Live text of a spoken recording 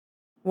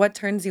What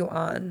turns you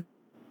on?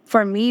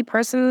 For me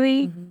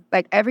personally, Mm-hmm.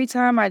 like every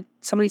time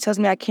somebody tells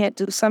me I can't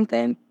do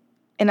something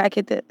and I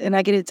get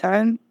it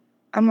done,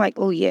 I'm like,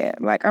 oh yeah,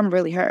 like I'm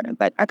really hurt.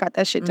 Like I got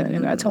that shit done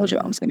and I told you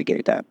I Mm-hmm. was gonna get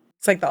it done.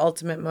 It's like the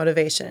ultimate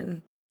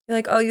motivation. You're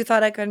like, oh, you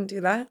thought I couldn't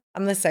do that?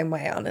 I'm the same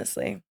way,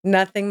 honestly.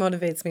 Nothing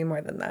motivates me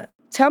more than that.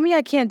 Tell me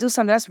I can't do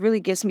something, that's really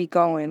gets me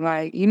going.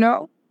 Like, you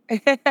know?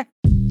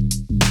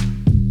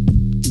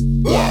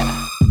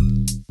 Yeah.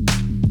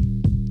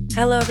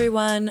 Hello,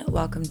 everyone.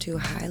 Welcome to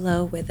High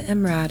Low with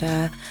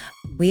Emrata.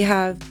 We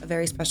have a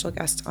very special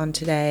guest on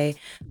today,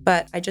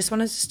 but I just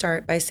wanted to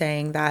start by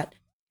saying that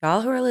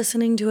y'all who are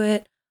listening to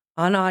it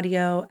on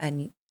audio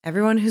and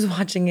everyone who's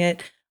watching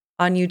it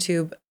on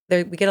YouTube,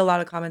 we get a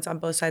lot of comments on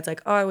both sides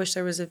like, oh, I wish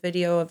there was a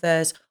video of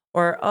this,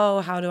 or oh,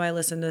 how do I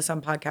listen to this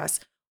on podcasts?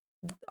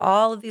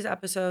 All of these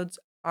episodes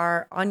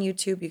are on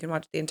YouTube. You can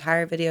watch the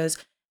entire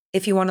videos.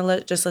 If you want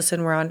to just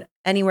listen, we're on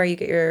anywhere you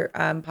get your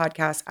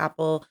podcasts,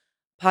 Apple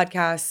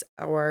Podcasts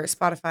or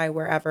Spotify,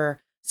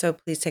 wherever. So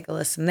please take a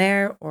listen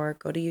there or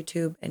go to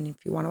YouTube and if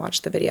you want to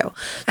watch the video.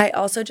 I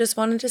also just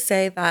wanted to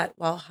say that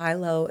while High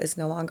Low is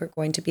no longer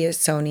going to be a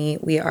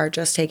Sony, we are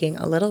just taking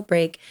a little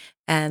break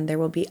and there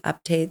will be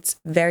updates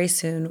very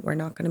soon. We're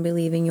not going to be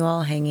leaving you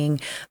all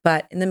hanging.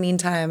 But in the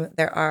meantime,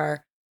 there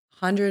are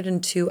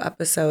 102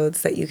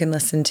 episodes that you can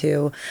listen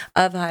to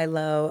of High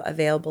Low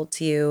available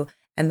to you.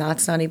 And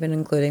that's not even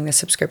including the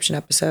subscription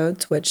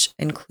episodes, which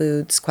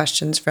includes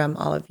questions from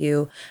all of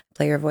you,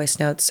 play your voice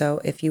notes.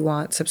 So if you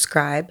want,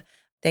 subscribe.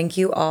 Thank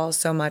you all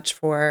so much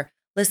for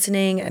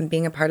listening and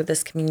being a part of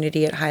this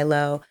community at High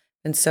Low.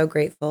 Been so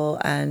grateful.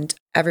 And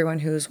everyone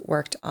who's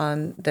worked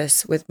on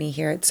this with me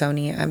here at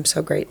Sony, I'm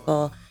so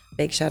grateful.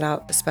 Big shout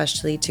out,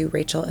 especially to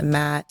Rachel and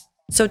Matt.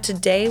 So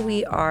today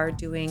we are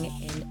doing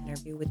an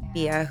interview with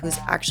Bia, who's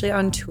actually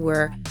on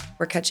tour.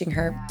 We're catching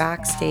her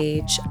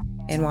backstage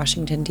in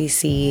Washington,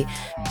 D.C.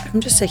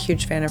 I'm just a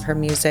huge fan of her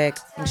music.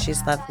 I think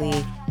she's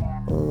lovely.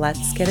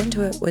 Let's get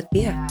into it with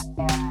Bia.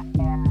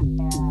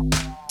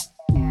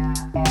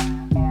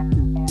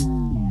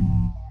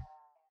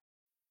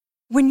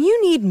 When you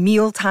need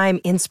mealtime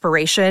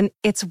inspiration,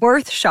 it's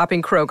worth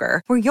shopping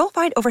Kroger, where you'll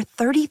find over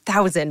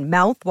 30,000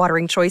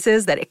 mouth-watering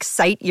choices that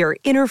excite your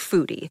inner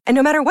foodie. And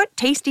no matter what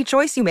tasty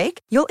choice you make,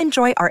 you'll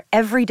enjoy our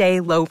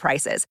everyday low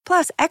prices,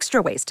 plus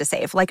extra ways to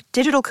save, like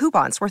digital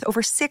coupons worth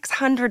over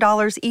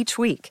 $600 each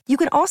week. You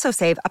can also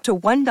save up to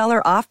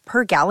 $1 off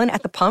per gallon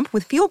at the pump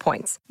with fuel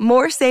points.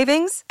 More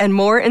savings and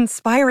more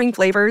inspiring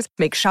flavors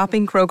make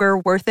shopping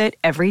Kroger worth it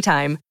every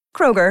time.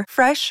 Kroger,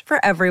 fresh for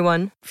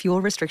everyone.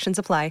 Fuel restrictions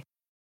apply.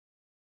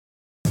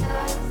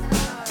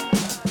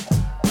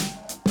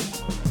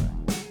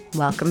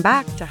 Welcome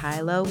back to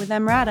High Low with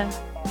Emrata.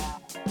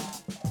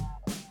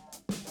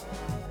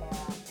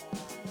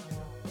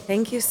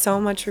 Thank you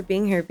so much for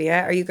being here,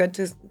 Bia. Are you good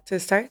to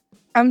start?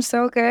 I'm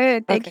so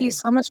good. Thank Okay. you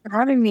so much for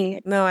having me.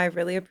 No, I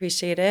really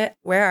appreciate it.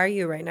 Where are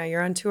you right now?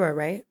 You're on tour,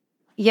 right?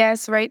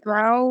 Yes, right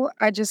now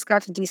I just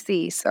got to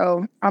DC.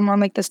 So I'm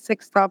on like the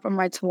 6th stop of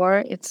my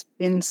tour. It's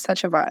been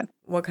such a vibe.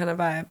 What kind of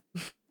vibe?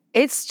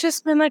 It's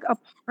just been like a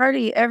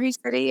party. Every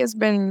city has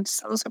been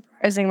so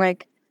surprising.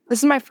 Like this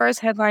is my first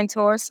headline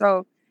tour,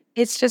 so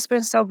it's just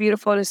been so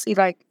beautiful to see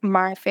like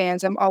my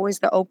fans. I'm always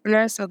the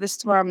opener, so this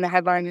tour I'm the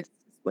headline is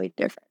way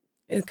different.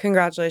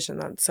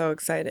 Congratulations. That's so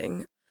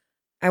exciting.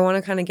 I want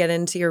to kind of get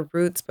into your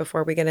roots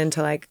before we get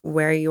into like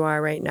where you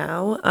are right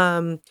now.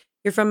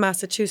 You're from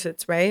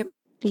Massachusetts, right?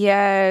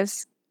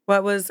 Yes.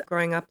 What was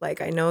growing up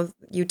like? I know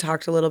you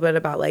talked a little bit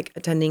about like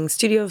attending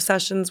studio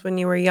sessions when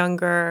you were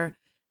younger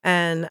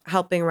and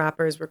helping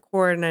rappers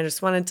record. And I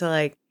just wanted to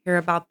like hear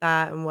about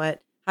that and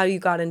how you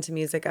got into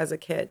music as a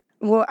kid.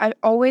 Well, I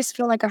always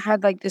feel like I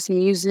had like this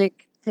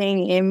music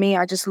thing in me.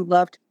 I just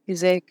loved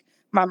music.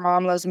 My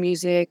mom loves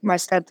music. My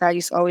stepdad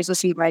used to always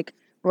listen to like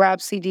rap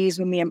CDs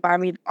with me and buy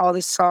me all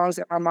these songs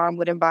that my mom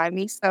wouldn't buy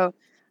me. So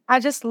I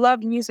just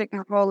loved music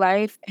my whole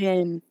life.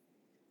 And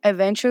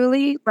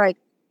eventually, like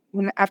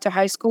when after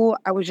high school,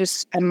 I was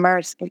just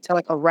immersed into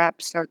like a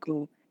rap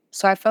circle.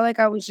 So I felt like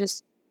I was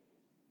just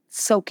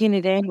soaking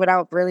it in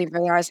without really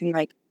realizing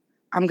like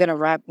I'm gonna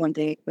rap one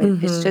day. But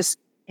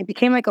Mm-hmm. it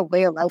became like a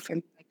way of life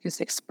and like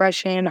this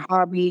expression,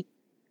 hobby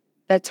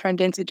that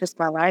turned into just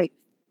my life.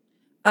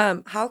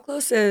 How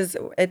close is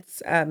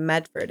it's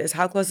Medford?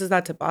 How close is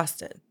that to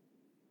Boston?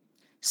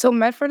 So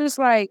Medford is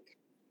like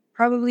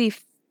probably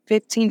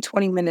 15,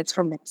 20 minutes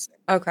from Boston.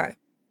 Okay.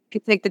 You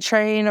could take the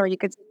train or you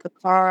could take the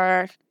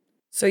car.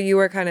 So you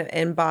were kind of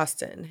in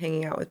Boston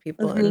hanging out with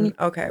people Mhm. and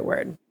okay,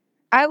 word.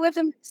 I lived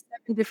in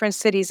 7 different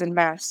cities in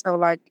Mass. So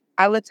like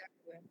I lived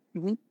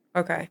everywhere.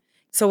 Okay.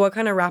 So what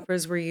kind of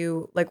rappers were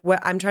you like what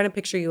I'm trying to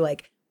picture you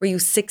like were you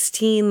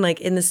 16 like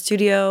in the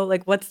studio?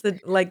 Like what's the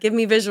like give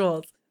me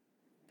visuals.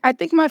 I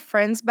think my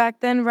friends back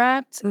then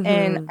rapped and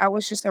Mhm. I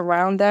was just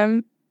around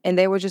them and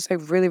they were just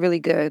like really, really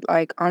good.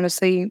 Like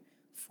honestly,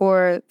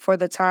 for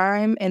the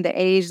time and the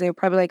age, they were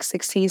probably like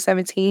 16,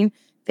 17.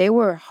 They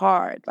were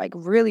hard, like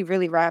really,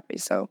 really rapid.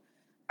 So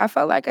I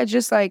felt like I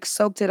just like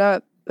soaked it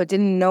up, but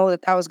didn't know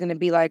that that was gonna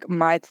be like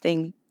my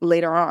thing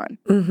later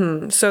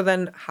on. So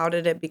then how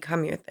did it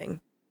become your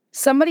thing?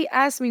 Somebody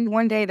asked me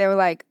one day, they were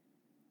like,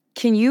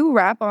 can you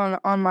rap on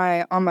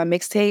my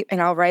mixtape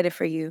and I'll write it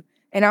for you?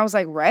 And I was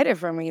like, write it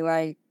for me?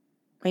 Like,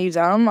 are you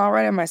dumb? I'll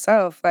write it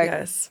myself. Like,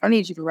 Yes. I don't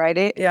need you to write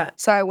it. Yeah.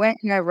 So I went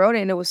and I wrote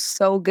it and it was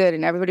so good.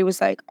 And everybody was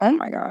like, oh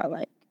my God.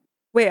 Like,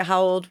 Wait,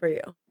 how old were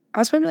you? I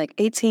was probably like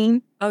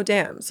 18. Oh,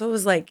 damn. So it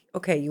was like,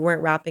 okay, you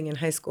weren't rapping in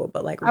high school,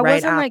 but like I right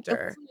wasn't like, it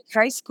after. wasn't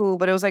like high school,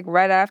 but it was like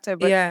right after.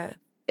 But Yeah.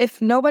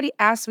 if nobody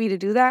asked me to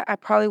do that, I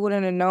probably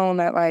wouldn't have known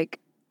that like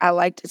I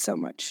liked it so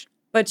much.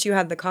 But you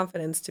had the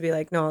confidence to be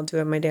like, no, I'll do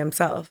it my damn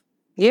self.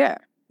 Yeah.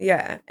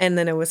 Yeah. And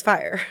then it was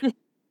fire.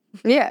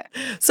 Yeah.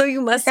 So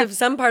you must have,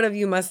 some part of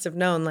you must have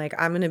known, like,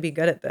 I'm going to be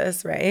good at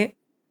this, right?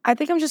 I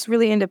think I'm just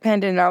really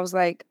independent. I was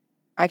like,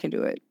 I can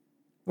do it.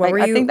 What Like, were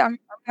I you? think that I'm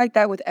like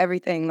that with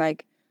everything.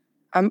 Like,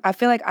 I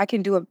feel like I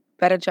can do a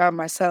better job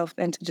myself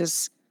than to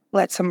just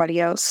let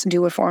somebody else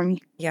do it for me.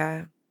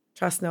 Yeah.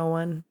 Trust no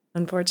one,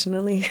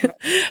 unfortunately.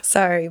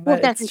 Sorry,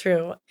 but it's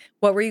true.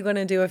 What were you going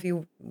to do if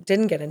you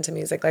didn't get into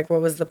music? Like,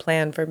 what was the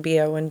plan for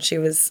Bia when she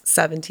was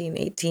 17,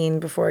 18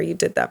 before you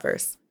did that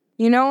verse?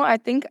 You know, I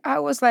think I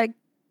was like,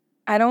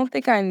 I don't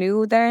think I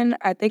knew then.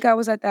 I think I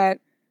was at that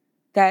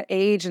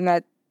age and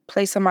that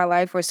place in my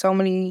life where so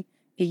many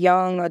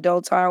young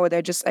adults are, where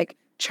they're just like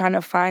trying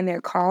to find their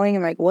calling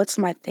and like, what's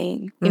my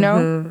thing? You know?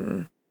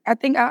 Mhm. I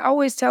think I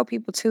always tell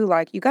people too,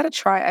 like, you got to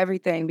try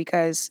everything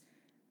because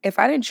if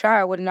I didn't try,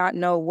 I would not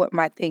know what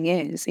my thing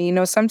is. And, you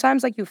know,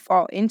 sometimes like you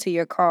fall into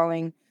your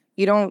calling.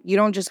 You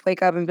don't just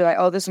wake up and be like,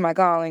 oh, this is my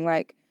calling.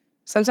 Like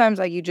sometimes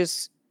like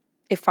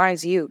it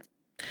finds you.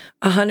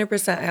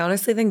 100%. I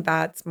honestly think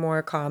that's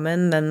more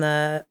common than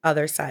the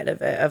other side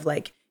of it, of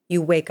like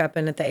you wake up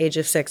and at the age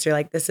of 6, you're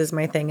like, this is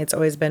my thing. It's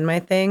always been my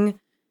thing.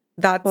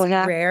 That's Well,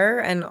 yeah. rare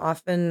and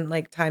often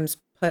like times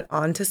put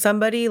onto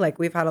somebody. Like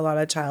we've had a lot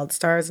of child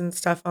stars and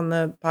stuff on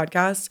the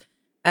podcast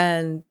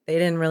and they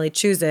didn't really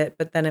choose it,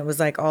 but then it was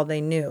like all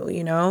they knew,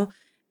 you know?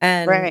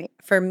 And Right.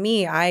 for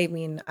me, I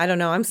mean, I don't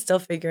know, I'm still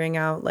figuring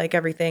out like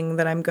everything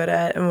that I'm good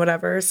at and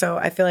whatever. So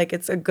I feel like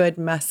it's a good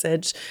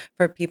message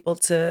for people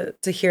to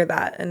hear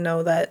that and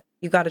know that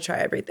you got to try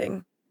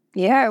everything.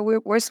 Yeah,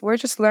 we're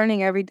just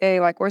learning every day.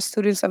 Like we're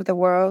students of the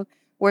world,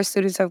 we're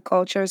students of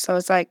culture. So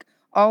it's like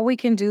all we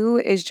can do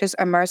is just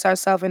immerse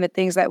ourselves in the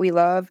things that we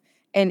love,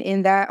 and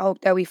in that hope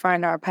that we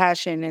find our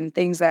passion and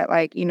things that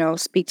like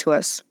speak to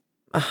us.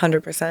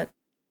 100%.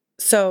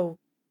 So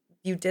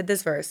you did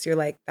this verse. You're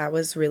like, that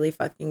was really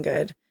fucking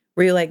good.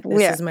 Were you like,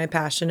 this Yeah. is my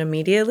passion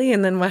immediately?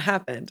 And then what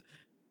happened?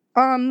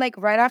 Like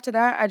right after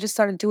that, I just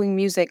started doing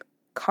music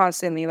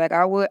constantly. Like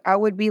I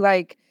would be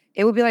like,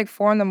 it would be like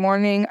 4 in the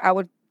morning. I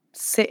would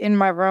sit in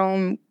my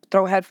room,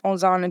 throw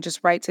headphones on, and just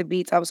write to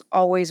beats. I was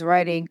always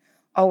writing,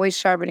 always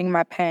sharpening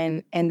my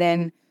pen, and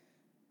then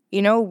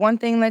one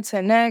thing led to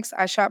the next.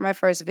 I shot my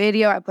first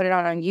video. I put it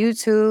on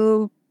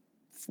YouTube,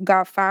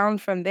 got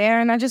found from there,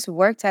 and I just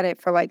worked at it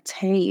for like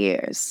 10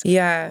 years.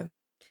 Yeah.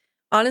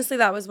 Honestly,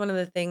 that was one of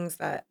the things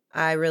that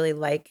I really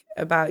like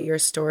about your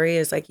story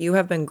is like you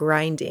have been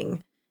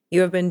grinding.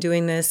 You have been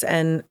doing this.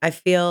 And I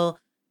feel,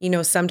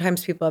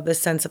 sometimes people have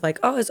this sense of like,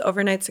 oh, it's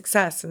overnight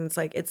success. And it's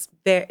like,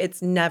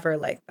 it's never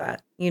like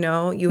that. You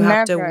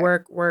have to Never.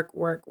 work, work,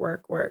 work,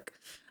 work, work.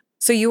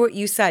 So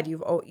you said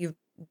you've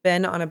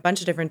been on a bunch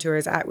of different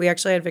tours. We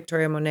actually had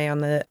Victoria Monet on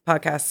the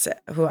podcast,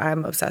 who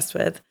I'm obsessed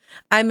with.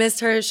 I missed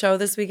her show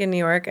this week in New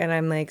York, and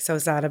I'm like so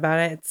sad about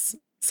it. It's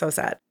so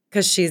sad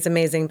because she's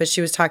amazing. But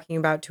she was talking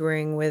about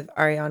touring with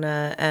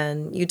Ariana,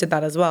 and you did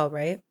that as well,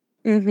 right?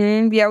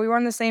 Yeah, we were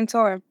on the same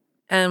tour.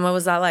 And what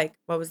was that like?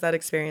 What was that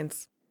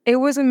experience? It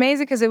was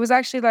amazing because it was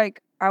actually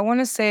like, I want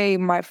to say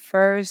my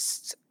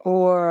first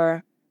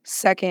or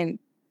second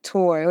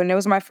tour, and it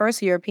was my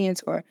first European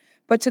tour.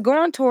 But to go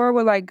on tour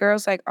with like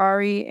girls like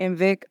Ari and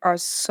Vic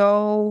is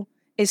so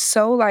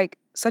like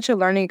such a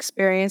learning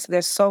experience.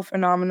 They're so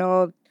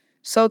phenomenal,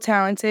 so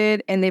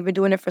talented, and they've been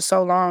doing it for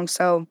so long.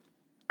 So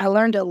I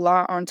learned a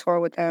lot on tour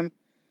with them.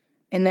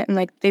 And then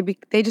like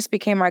they just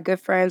became my good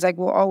friends. Like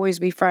we'll always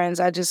be friends.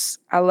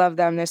 I love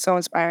them. They're so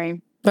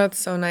inspiring. That's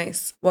so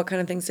nice. What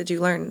kind of things did you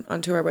learn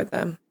on tour with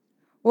them?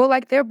 Well,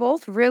 like they're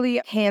both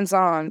really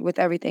hands-on with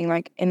everything.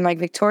 Like and like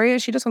Victoria,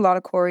 she does a lot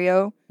of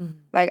choreo. Mhm.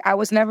 Like I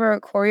was never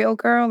a choreo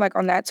girl like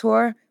on that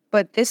tour,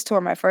 but this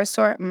tour, my first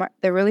tour,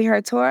 the Really Her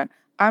tour,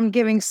 I'm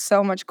giving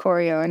so much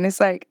choreo, and it's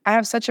like I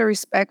have such a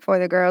respect for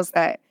the girls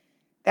that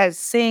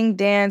sing,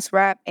 dance,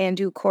 rap, and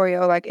do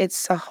choreo. Like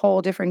it's a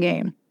whole different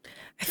game.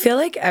 I feel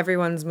like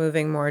everyone's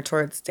moving more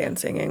towards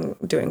dancing and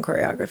doing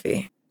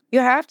choreography. You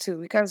have to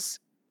because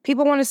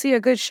people want to see a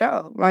good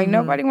show. Like Mhm.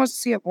 nobody wants to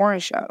see a boring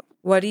show.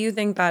 What do you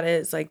think that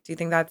is? Like, do you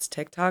think that's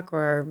TikTok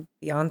or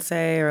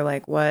Beyonce or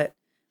like what?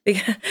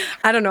 Because,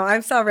 I don't know. I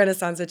saw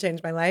Renaissance. It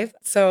changed my life.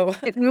 So,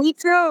 Me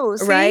too.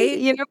 See, right?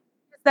 it's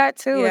that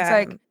too. It's Yeah.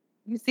 like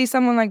you see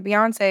someone like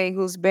Beyonce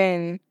who's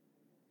been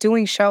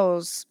doing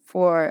shows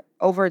for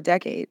over a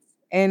decade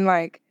and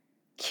like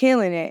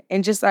killing it,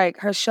 and just like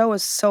her show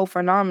is so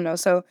phenomenal.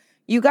 So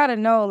you got to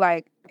know,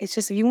 like, it's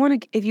just if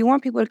you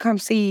want people to come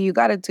see you, you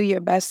got to do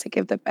your best to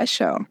give the best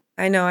show.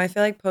 I know. I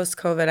feel like post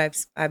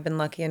COVID, I've been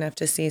lucky enough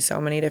to see so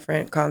many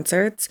different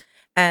concerts,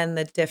 and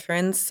the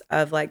difference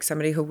of like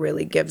somebody who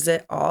really gives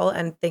it all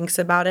and thinks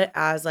about it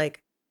as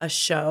like a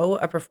show,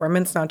 a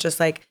performance, not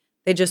just like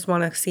they just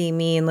want to see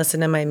me and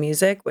listen to my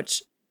music,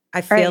 which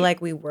I feel Right.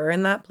 like we were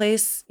in that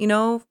place,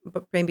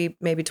 but maybe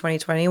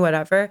 2020,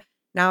 whatever.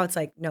 Now it's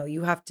like, no,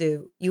 you have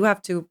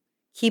to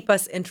keep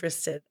us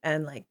interested,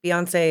 and like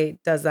Beyonce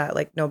does that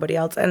like nobody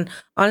else. And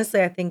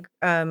honestly, I think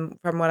from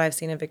what I've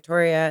seen in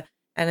Victoria,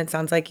 and it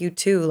sounds like you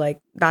too, like,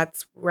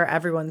 that's where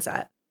everyone's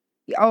at.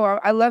 Oh,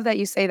 I love that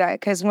you say that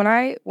because when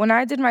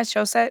I did my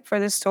show set for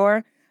this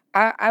tour,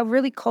 I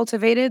really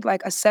cultivated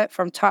like a set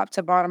from top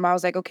to bottom. I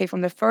was like, okay,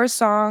 from the first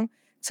song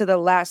to the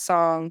last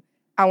song,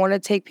 I want to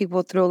take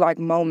people through like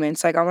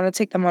moments. Like I want to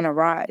take them on a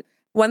ride.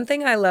 One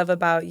thing I love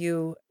about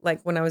you,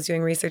 like, when I was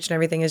doing research and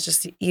everything, is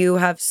just you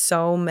have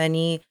so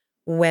many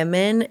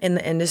women in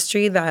the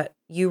industry that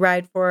you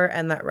ride for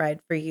and that ride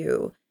for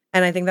you,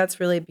 and I think that's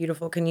really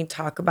beautiful. Can you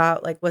talk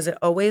about, like, was it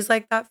always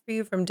like that for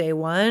you from day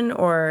one,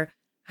 or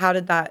how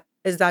did that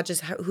is that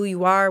just who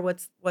you are?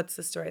 What's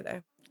the story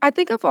there? I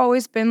think I've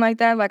always been like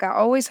that. Like I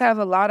always have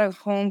a lot of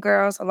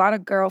homegirls, a lot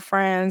of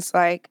girlfriends.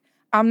 Like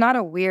I'm not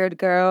a weird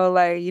girl.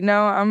 Like,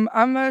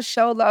 I'm a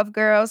show love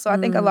girl. So I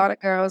think a Mm, lot of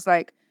girls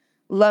like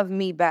love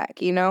me back.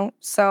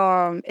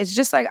 So it's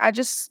just like I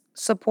just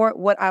support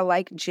what I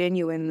like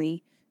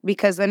genuinely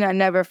because then I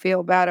never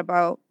feel bad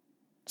about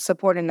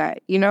supporting that.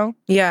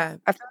 yeah,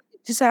 I feel like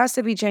it just has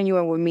to be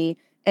genuine with me.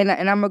 And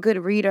I'm a good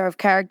reader of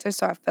character,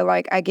 so I feel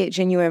like I get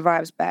genuine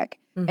vibes back.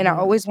 And I mhm.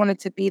 always wanted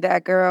to be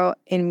that girl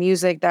in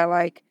music that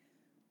like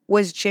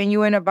was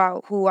genuine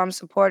about who I'm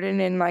supporting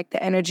and like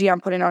the energy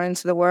I'm putting out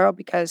into the world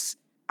because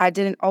I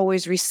didn't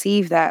always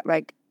receive that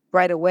like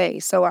right away.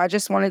 So I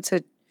just wanted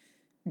to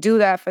do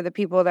that for the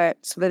people that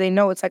so that they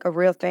know it's like a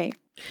real thing.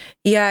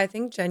 Yeah, I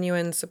think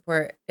genuine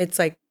support, it's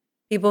like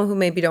people who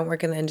maybe don't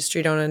work in the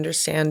industry don't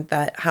understand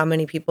that how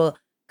many people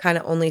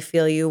kinda only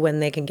feel you when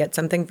they can get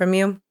something from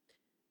you,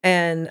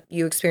 and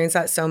you experience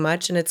that so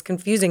much, and it's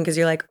confusing because 'cause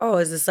you're like, "Oh,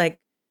 is this like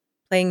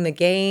playing the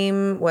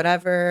game,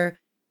 whatever,"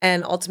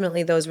 and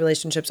ultimately those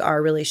relationships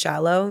are really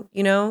shallow,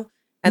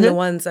 and the Yeah.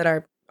 ones that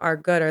are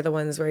good are the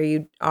ones where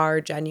you are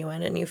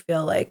genuine and you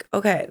feel like,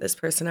 "Okay, this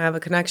person I have a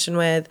connection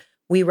with,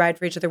 we ride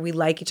for each other, we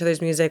like each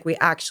other's music, we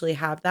actually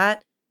have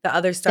that." The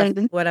other stuff,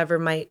 Mhm. whatever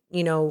might,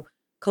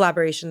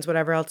 collaborations,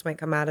 whatever else might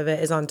come out of it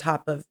is on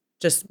top of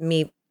just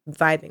me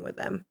vibing with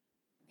them.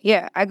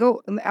 Yeah,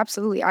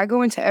 absolutely. I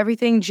go into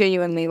everything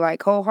genuinely,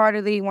 like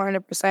wholeheartedly,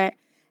 100%.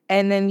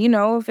 And then,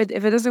 if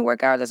it doesn't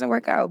work out, it doesn't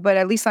work out. But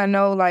at least I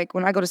know like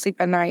when I go to sleep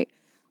at night,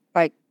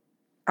 like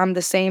I'm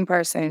the same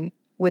person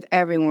with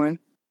everyone.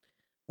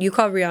 You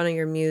called Rihanna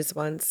your muse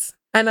once,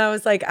 and I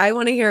was like, "I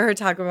wanna hear her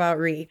talk about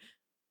Ree."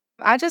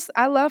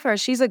 I love her.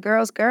 She's a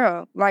girl's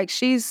girl. Like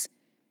she's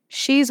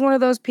one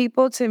of those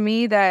people to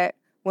me that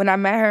when I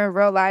met her in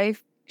real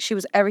life, she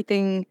was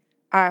everything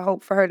I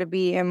hoped for her to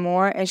be and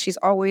more. And she's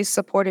always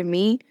supported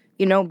me,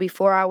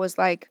 before I was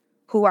like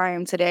who I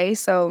am today.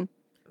 So,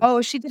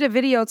 oh, she did a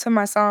video to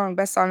my song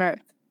Best on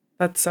Earth.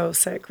 That's so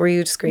sick. Were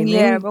you Yeah,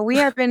 screaming? but we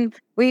have been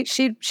we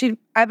she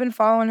I've been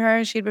following her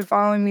and she'd been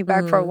following me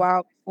back for a Mm,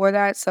 while before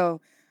that. So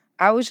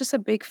I was just a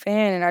big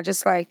fan and I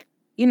just like,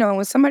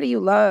 when somebody you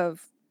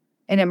love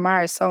and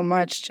admire so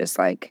much just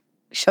like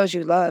shows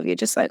you love, you're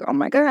just like, oh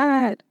my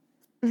God.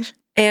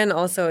 and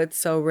also, it's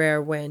so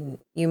rare when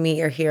you meet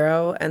your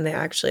hero and they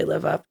actually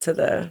live up to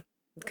the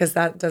because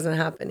that doesn't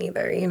happen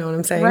either, you know what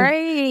I'm saying?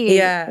 Right.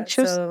 Yeah, It's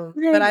just but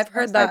right. I've So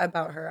heard it's like, that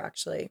about her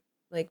actually.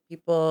 Like,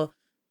 people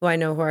who I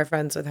know who are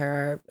friends with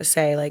her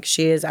say, like,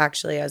 she is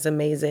actually as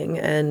amazing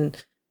and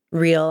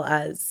real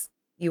as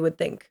you would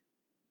think.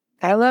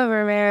 I love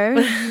her,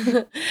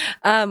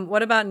 man.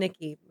 What about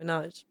Nicki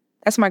Minaj?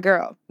 That's my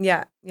girl.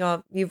 Yeah,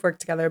 you've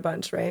worked together a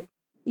bunch, right?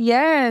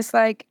 Yes,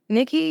 like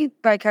Nicki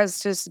like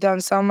has just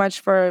done so much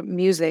for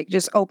music,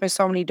 just opened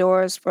so many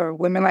doors for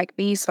women like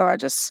me. So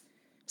it's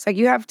like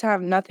you have to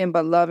have nothing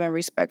but love and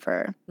respect for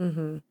her.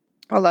 Mhm.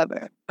 I love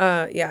her.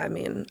 Yeah, I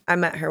mean, I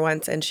met her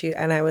once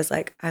and I was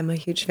like, "I'm a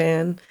huge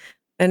fan."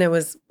 And it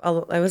was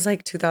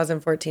like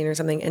 2014 or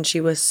something, and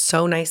she was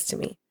so nice to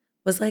me.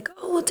 Was like,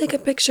 "Oh, we'll take a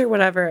picture,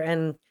 whatever."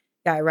 And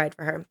yeah, I ride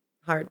for her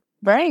hard.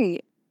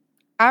 Right.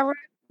 I ride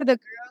for the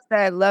girls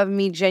that love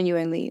me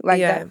genuinely, like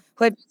that Yeah,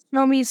 like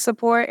show me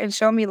support and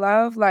show me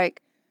love,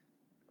 like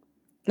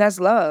that's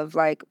love.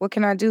 Like what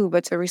can I do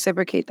but to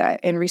reciprocate that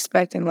and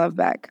respect and love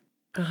back?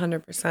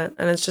 100%.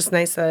 And it's just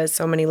nice that it's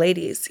so many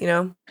ladies.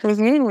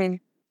 Mhm.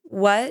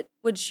 What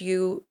would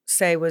you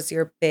say was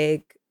your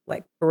big,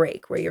 like,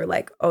 break where you're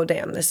like, "Oh,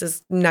 damn, this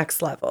is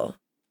next level?"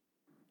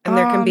 And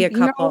there can be Um, a you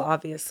couple, know,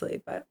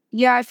 obviously, but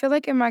yeah, I feel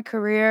like in my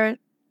career,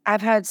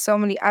 I've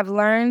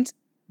learned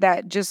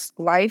that just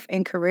life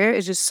and career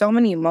is just so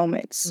many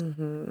moments.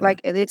 mhm.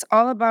 Like it's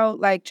all about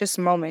like just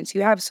moments.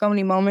 You have so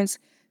many moments.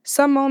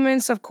 Some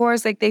moments, of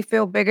course, like they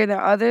feel bigger than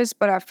others,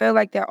 but I feel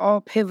like they're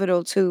all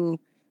pivotal to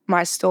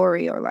my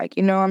story or like,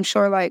 I'm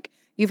sure like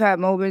you've had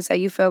moments that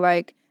you feel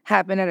like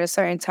happened at a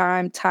certain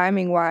time,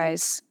 timing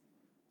wise,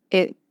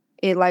 it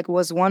it like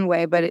was one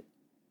way, but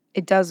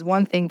it does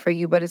one thing for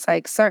you, but it's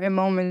like certain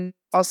moments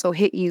also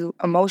hit you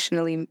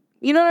emotionally.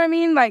 You know what I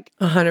mean? Like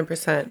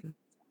 100%.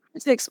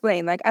 to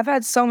explain. Like I've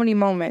had so many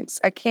moments.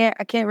 I can't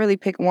really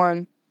pick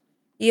one.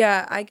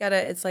 Yeah, I get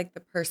it. It's like the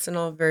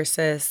personal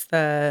versus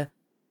the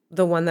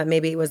one that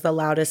maybe was the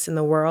loudest in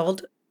the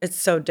world. It's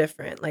so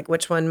different. Like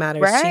which one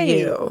matters to Right.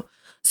 you?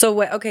 So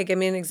what okay, give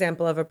me an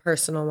example of a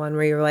personal one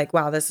where you're like,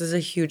 wow, this is a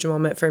huge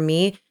moment for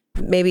me.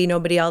 Maybe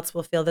nobody else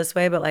will feel this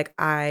way, but like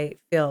I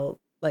feel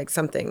like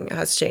something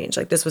has changed.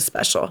 Like this was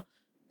special.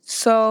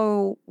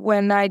 So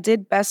when I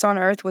did Best on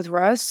Earth with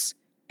Russ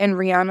and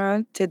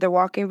Rihanna did the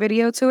walking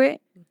video to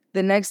it,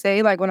 the next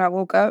day, like when I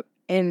woke up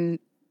and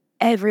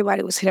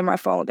everybody was hitting my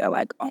phone, they're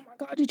like, "Oh my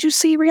God, did you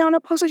see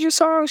Rihanna posted your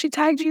song? She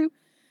tagged you."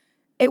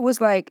 It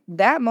was like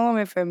that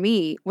moment for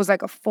me was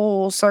like a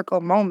full circle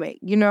moment,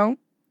 you know?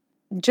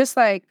 Just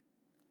like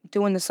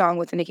doing the song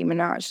with Nicki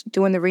Minaj,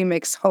 doing the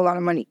remix, Whole Lot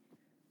of Money.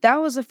 That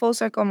was a full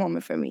circle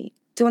moment for me.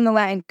 Doing the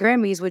Latin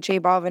Grammys with J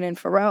Balvin and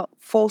Pharrell,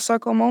 full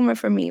circle moment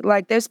for me.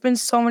 Like there's been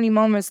so many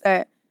moments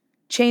that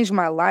changed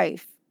my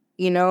life,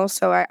 you know?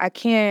 So I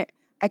can't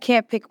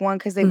pick one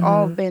because they've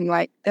all Mhm. been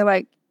like they're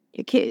like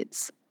your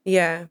kids.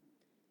 Yeah.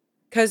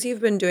 Because you've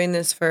been doing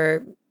this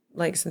for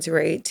like since you were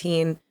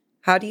 18,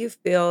 how do you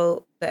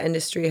feel the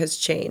industry has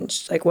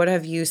changed? Like, what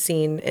have you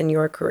seen in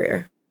your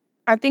career?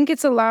 I think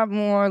it's a lot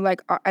more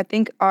like I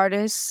think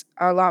artists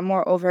are a lot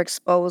more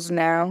overexposed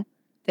now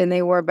than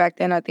they were back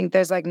then. I think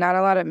there's like not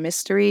a lot of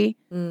mystery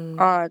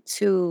Mm,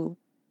 to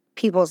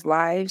people's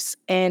lives.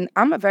 And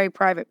I'm a very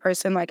private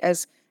person. Like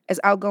as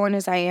outgoing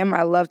as I am,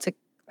 I love to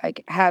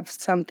like have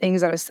some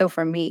things that are still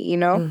for me, you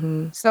know?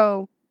 mhm.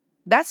 So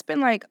that's been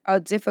like a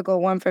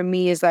difficult one for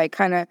me is like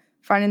kind of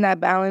finding that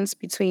balance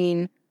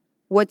between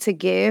what to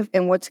give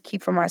and what to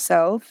keep for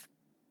myself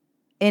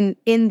in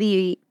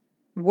the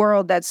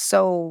world that's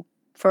so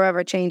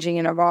forever changing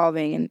and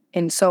evolving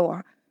and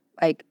so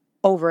like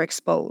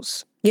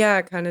overexposed.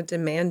 Yeah, kind of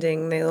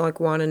demanding. They like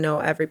want to know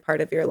every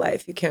part of your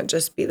life. You can't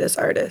just be this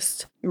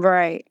artist.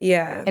 Right.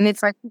 Yeah. And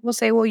it's like people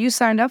say, well, you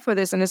signed up for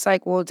this. And it's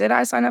like, well, did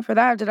I sign up for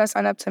that? Or did I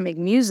sign up to make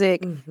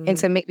music and Mhm.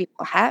 to make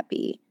people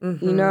happy? You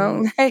Mhm.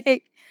 know,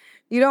 like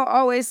you don't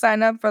always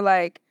sign up for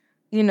like,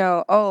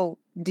 oh,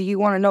 do you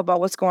want to know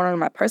about what's going on in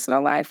my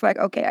personal life? Like,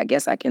 okay, I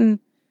guess I can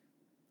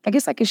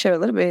share a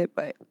little bit,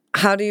 but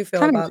How do you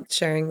feel kind of about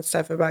sharing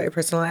stuff about your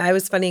personal life? I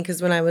was funny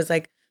because when I was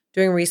like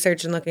doing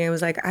research and looking, I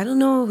was like, I don't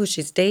know who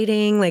she's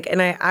dating. Like,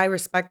 and I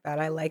respect that.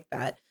 I like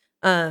that.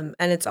 And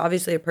it's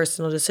obviously a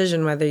personal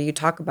decision whether you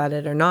talk about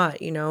it or not,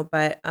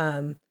 but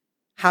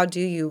how do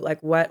you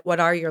like what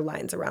are your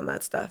lines around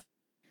that stuff?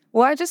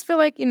 well, I just feel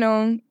like,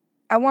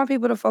 I want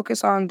people to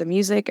focus on the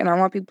music and I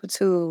want people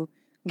to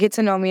get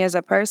to know me as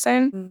a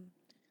person. Mm,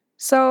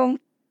 So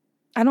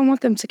I don't want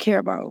them to care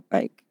about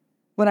like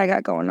what I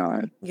got going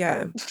on.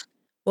 yeah.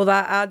 Well,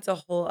 that adds a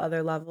whole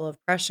other level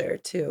of pressure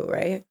too,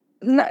 right?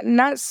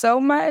 Not so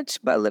much,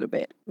 but a little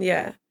bit.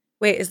 Yeah.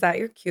 Wait, is that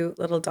your cute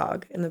little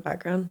dog in the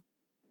background?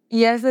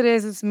 Yes, it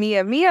is. It's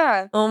Mia.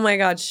 Mia, Oh my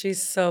God,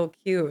 she's so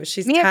cute.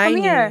 She's Mia, come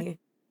here. tiny.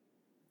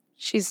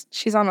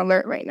 She's on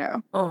alert right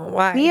now. Oh,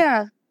 why?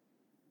 Mia,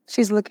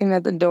 she's looking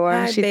at the door.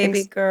 Hi, She baby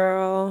thinks,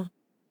 girl.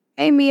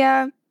 "Hey,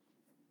 Mia,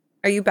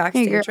 Are you hey, girl."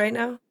 backstage right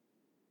now?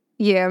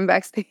 Yeah, I'm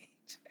backstage.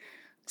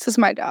 This is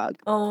my dog.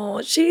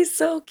 Oh, she's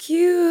so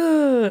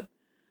cute.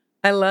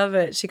 I love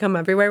it. She come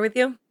everywhere with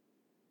you?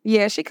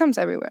 Yeah, she comes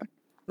everywhere.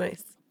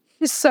 Nice.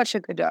 She's such a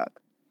good dog.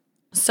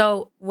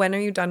 So, when are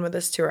you done with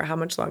this tour? How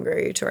much longer are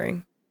you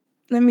touring?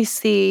 Let me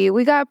see.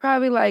 We got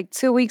probably like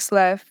 2 weeks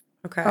left.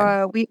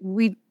 Okay.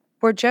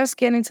 We're just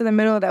getting to the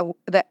middle of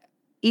the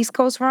East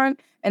Coast run,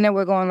 and then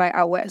we're going like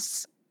out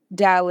west,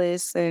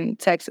 Dallas and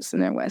Texas,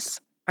 and then west.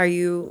 Are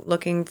you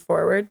looking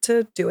forward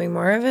to doing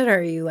more of it, or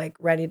are you like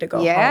ready to go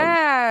home?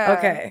 Yeah,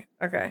 Okay.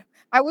 Okay.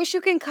 I wish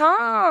you can I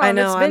come.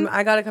 know. It's been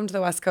I gotta come to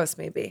the West Coast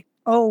maybe.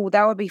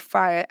 that would be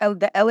fire.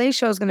 The LA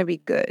show is gonna be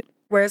good.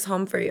 Where's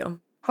home for you?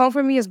 Home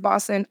for me is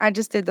Boston. I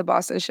just did the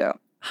Boston show.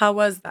 How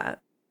was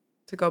that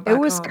to go It back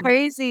was home?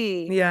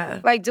 crazy. Yeah.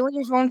 Like doing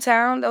your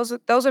hometown, those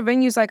are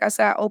venues like I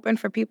said, I opened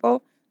for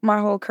people my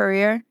whole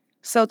career.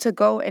 So to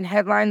go and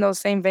headline those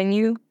same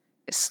venue,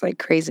 it's like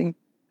crazy.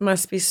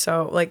 Must be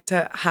so like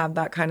to have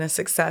that kind of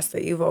success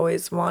that you've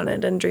always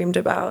wanted and dreamed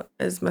about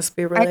is must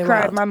be I really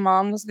cried. wild. My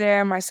mom was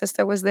there, my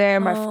sister was there,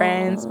 my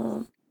friends.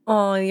 Oh.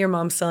 Oh, your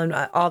mom's still in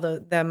all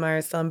them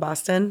are still in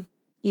Boston?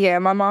 Yeah,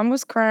 my mom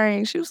was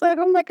crying. She was like,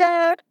 "Oh my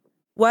God."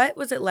 What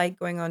was it like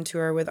going on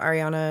tour with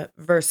Ariana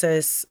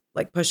versus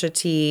like Pusha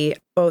T?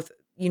 Both,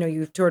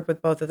 you've toured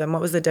with both of them.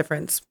 What was the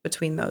difference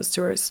between those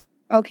tours?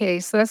 Okay,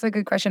 so that's a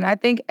good question. I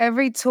think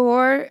every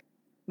tour,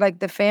 like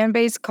the fan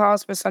base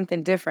calls for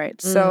something different.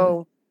 Mm,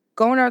 So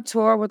going on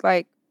tour with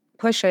like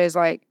Pusha is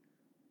like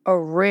a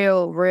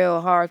real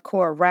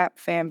hardcore rap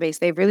fan base.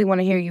 They really want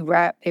to hear you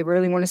rap. They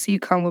really want to see you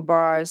come with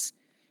bars.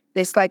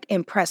 This like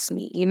impress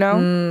me, you know?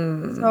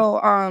 mm,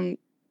 So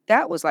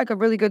that was like a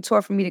really good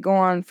tour for me to go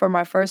on for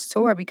my first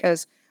tour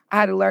because I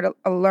had to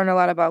learn a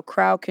lot about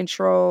crowd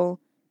control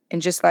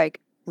and just like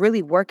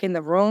really work in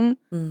the room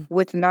mm.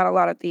 with not a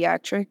lot of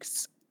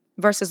theatrics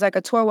versus like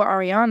a tour with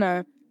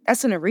Ariana,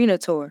 that's an arena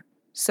tour.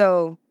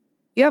 So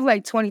you have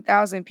like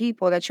 20,000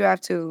 people that you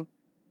have to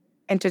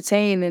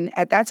entertain. And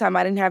at that time,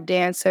 I didn't have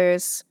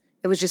dancers.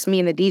 It was just me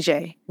and the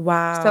DJ. So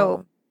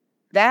Wow.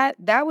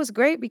 that was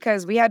great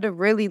because we had to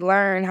really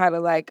learn how to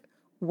like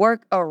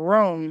work a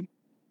room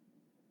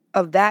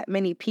of that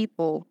many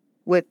people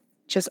with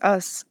just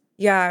us.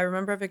 Yeah, I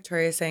remember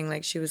Victoria saying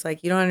like she was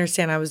like, "You don't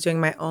understand. I was doing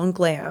my own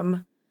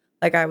glam.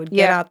 Like I would get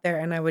Yeah. out there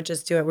and I would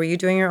just do it." Were you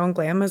doing your own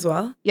glam as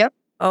well? Yep.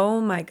 Oh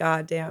my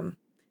God, damn.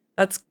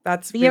 That's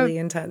Yeah. really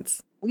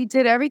intense. We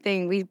did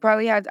everything. We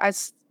probably had,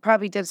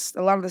 probably did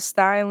a lot of the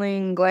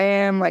styling,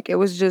 glam. Like it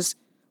was just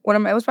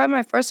it was probably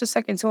my first or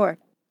second tour.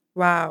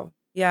 Wow.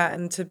 Yeah,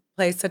 and to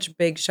play such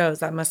big shows,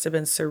 that must have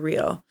been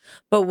surreal.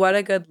 But what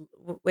a good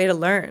way to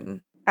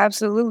learn.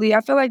 Absolutely.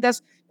 I feel like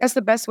that's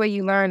the best way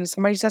you learn.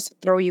 Somebody just has to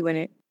throw you in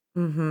it.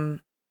 Hmm.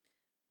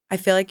 I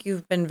feel like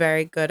you've been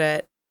very good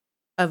at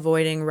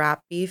avoiding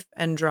rap beef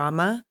and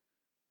drama.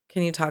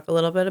 Can you talk a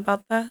little bit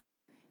about that?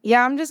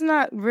 Yeah, I'm just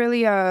not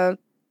really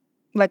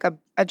like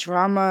a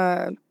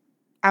drama.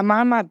 I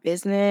mind my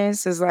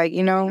business. Is like,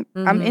 I'm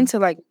Hmm. into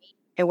like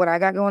and what I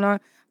got going on.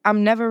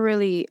 I'm never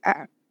really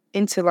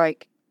into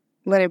like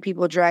letting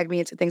people drag me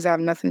into things that have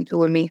nothing to do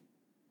with me.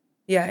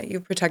 Yeah, you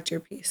protect your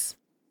peace.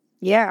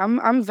 Yeah,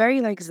 I'm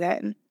very like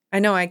zen. I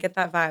know, I get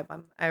that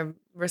vibe. I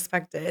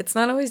respect it. It's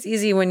not always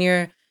easy when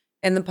you're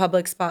in the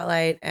public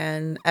spotlight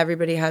and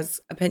everybody has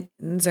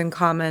opinions and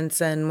comments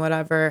and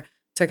whatever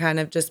to kind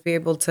of just be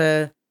able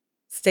to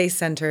stay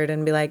centered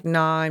and be like,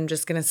 nah, I'm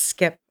just going to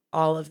skip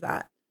all of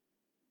that.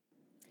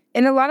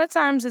 And a lot of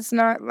times it's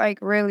not like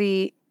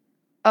really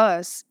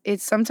us.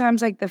 It's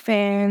sometimes like the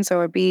fans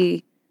or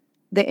be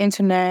the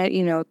internet,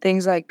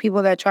 things like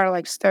people that try to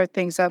like stir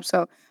things up.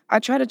 So I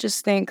try to just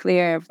stand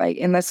clear of like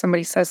unless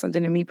somebody says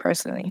something to me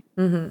personally.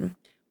 Hmm.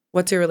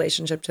 What's your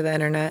relationship to the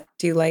internet?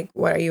 Do you like,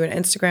 what are you, an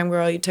Instagram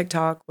girl? You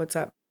TikTok? What's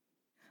up?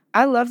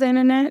 I love the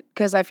internet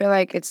because I feel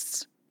like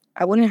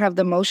I wouldn't have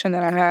the motion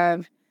that I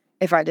have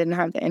if I didn't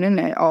have the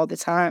internet all the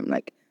time.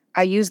 Like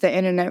I use the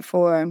internet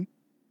for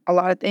a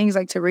lot of things,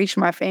 like to reach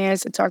my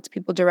fans, to talk to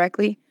people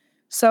directly.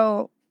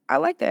 So I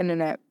like the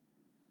internet.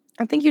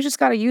 I think you just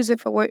got to use it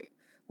for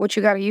what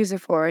you got to use it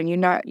for, and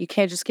you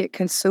can't just get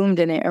consumed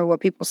in it or what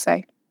people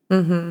say.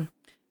 Hmm.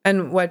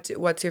 And what's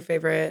your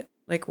favorite,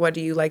 like, what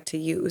do you like to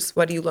use?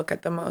 What do you look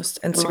at the most?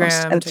 Most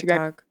Instagram, Instagram.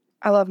 TikTok,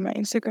 I love my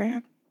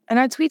Instagram, and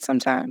I tweet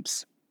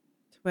sometimes.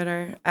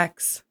 Twitter,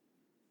 X?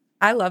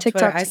 I love Twitter.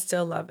 TikTok. I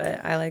still love it.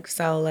 I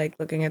like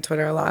looking at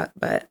Twitter a lot,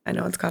 but I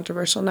know it's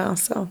controversial now.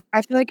 So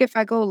I feel like if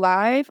I go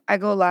live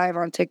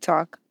on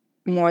TikTok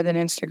more than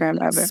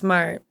Instagram ever.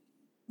 smart.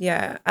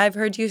 Yeah. I've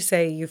heard you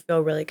say you feel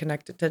really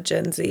connected to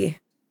Gen Z.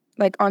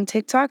 Like on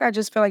TikTok, I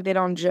just feel like they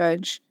don't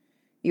judge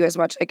you as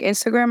much. Like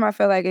Instagram, I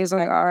feel like it's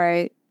like, all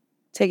right,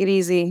 take it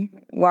easy.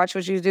 Watch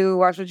what you do,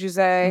 watch what you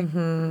say.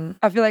 Hmm.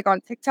 I feel like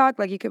on TikTok,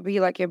 like you could be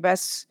like your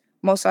best,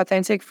 most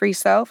authentic, free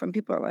self, and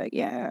people are like,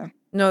 yeah,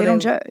 No, they don't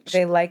judge.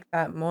 they like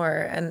that more.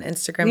 And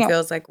Instagram Yeah.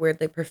 feels like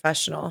weirdly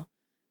professional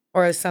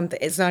or something.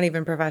 It's not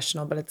even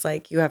professional, but it's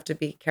like you have to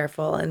be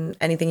careful. And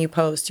anything you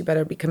post, you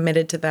better be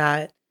committed to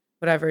that.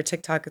 Whatever.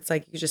 TikTok, it's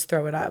like you just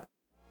throw it up.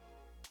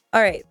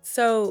 All right.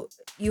 So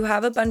you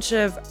have a bunch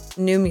of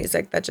new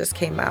music that just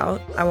came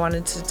out. I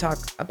wanted to talk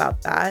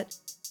about that.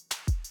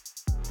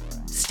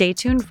 Stay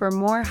tuned for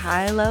more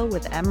High Low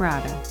with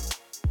Emrata.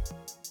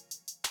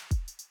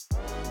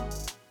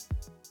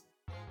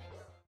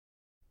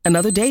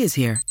 Another day is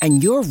here,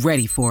 and you're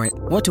ready for it.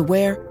 What to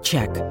wear?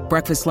 Check.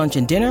 Breakfast, lunch,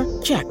 and dinner?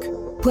 Check.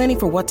 Planning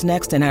for what's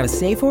next and how to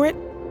save for it?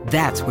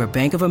 That's where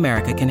Bank of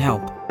America can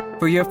help.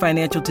 For your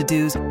financial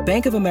to-dos,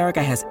 Bank of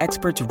America has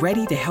experts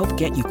ready to help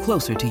get you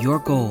closer to your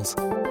goals.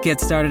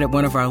 Get started at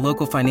one of our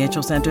local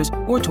financial centers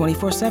or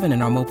 24/7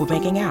 in our mobile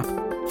banking app.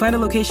 Find a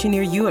location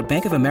near you at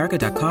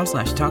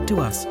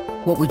bankofamerica.com/talktous.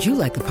 What would you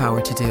like the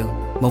power to do?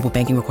 Mobile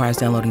banking requires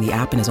downloading the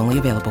app and is only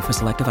available for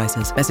select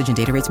devices. Message and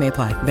data rates may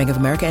apply. Bank of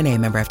America N.A.,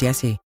 member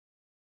FDIC.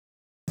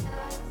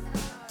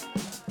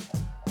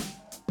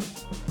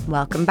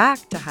 Welcome back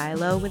to High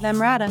Low with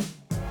Emrata.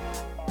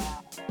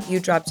 You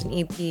dropped an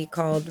EP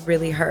called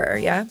Really Her,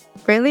 yeah?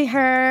 Really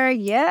her,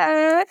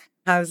 yeah.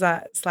 How's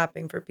that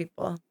slapping for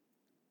people?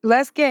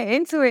 Let's get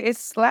into it. It's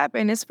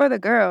slapping. It's for the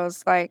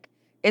girls. Like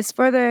it's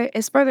for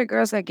the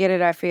girls that get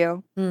it, I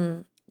feel.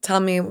 Tell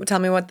me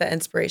what the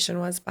inspiration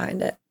was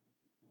behind it.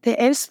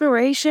 The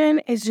inspiration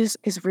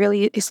is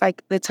really, it's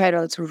like the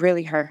title, it's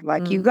really her.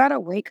 Like you gotta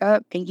wake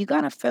up and you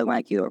gotta feel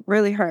like you're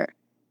really her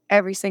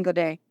every single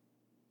day.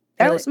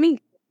 That Really- was me.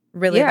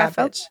 Really Yeah, I that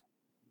felt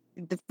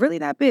bitch. really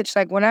that bitch.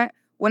 Like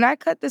when I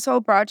cut this whole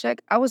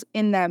project, I was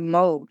in that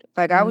mode.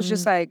 Like I was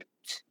just like,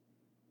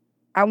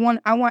 I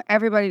want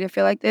everybody to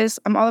feel like this.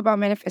 I'm all about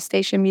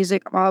manifestation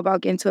music. I'm all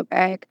about getting to a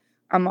bag.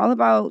 I'm all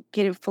about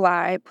getting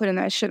fly, putting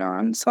that shit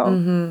on.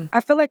 So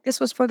I feel like this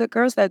was for the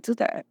girls that do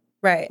that.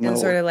 Right. And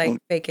sort of like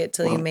fake it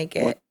till you make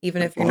it.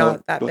 Even if you're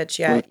not that bitch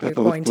yet, you're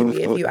going to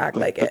be if you act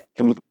like it.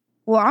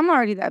 Well, I'm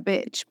already that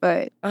bitch,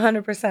 but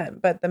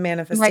 100%. But the like I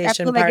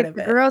manifestation feel like part of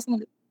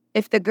it.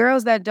 if the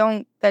girls that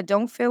don't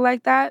feel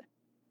like that,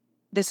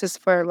 this is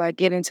for like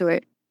get into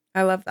it.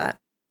 I love that.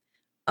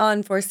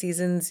 On Four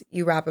Seasons,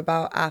 you rap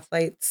about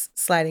athletes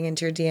sliding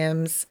into your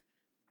DMs.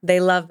 They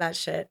love that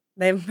shit.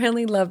 They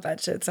really love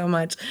that shit so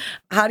much.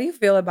 How do you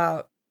feel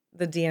about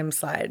the DM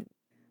slide?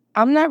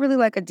 I'm not really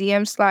like a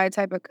DM slide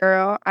type of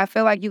girl. I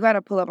feel like you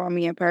gotta pull up on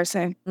me in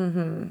person.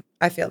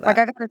 I feel Like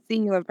that. I gotta see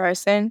you in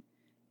person,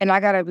 and I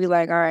gotta be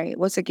like, all right,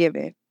 what's a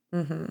given?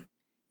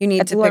 You need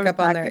That's to pick whoever's up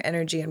on their knocking.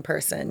 energy in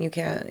person. You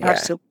can't. Yeah.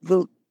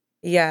 Absolutely.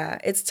 Yeah.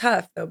 It's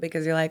tough though,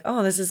 because you're like,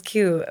 oh, this is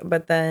cute.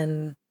 But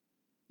then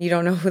you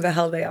don't know who the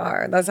hell they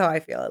are. That's how I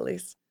feel, at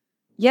least.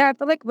 Yeah, I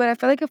feel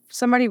like if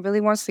somebody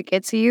really wants to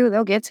get to you,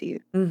 they'll get to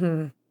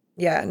you.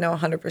 Yeah. No,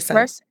 100%.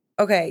 First,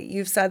 Okay.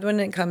 You've said when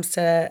it comes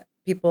to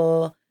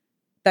people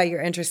that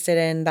you're interested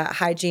in, that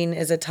hygiene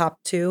is a top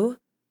 2.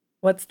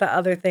 What's the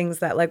other things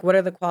that, like, what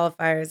are the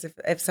qualifiers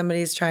if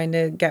somebody's trying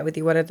to get with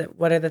you? What are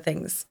the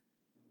things?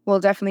 well,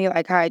 definitely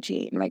like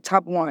hygiene, like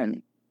top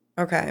 1.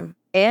 Okay.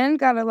 And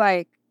gotta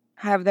like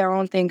have their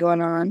own thing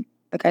going on.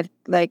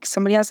 Like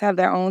somebody has to have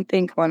their own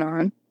thing going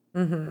on.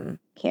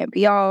 Can't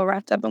be all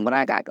wrapped up in what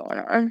I got going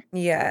on.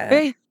 Yeah.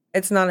 Hey,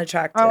 It's not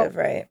attractive,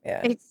 right?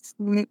 Yeah.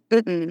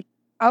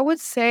 I would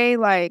say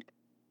like,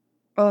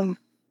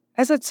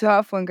 that's a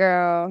tough one,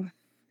 girl.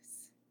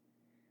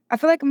 I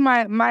feel like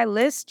my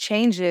list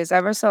changes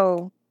ever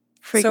so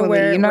So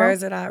frequently, where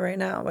is it at right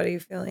now? What are you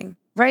feeling?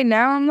 Right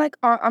now, I'm like,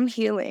 I'm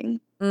healing.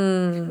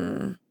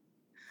 Mm,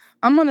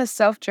 I'm on a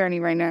self journey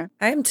right now.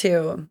 I am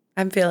too.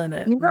 I'm feeling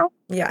it. You know?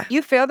 Yeah.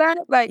 You feel that?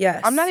 Like,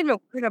 I'm not Yes. even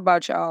worried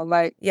about y'all.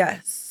 Like,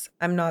 Yes.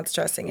 I'm not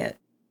stressing it.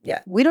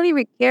 Yeah. we don't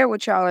even care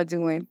what y'all are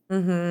doing.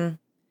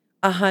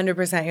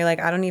 100%. You're like,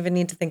 I don't even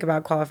need to think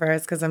about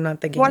qualifiers because I'm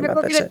not thinking Want to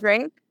about go that get a shit.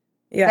 drink?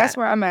 Yeah. That's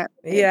where I'm at.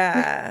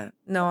 Yeah.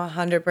 No,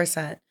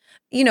 100%.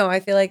 You know, I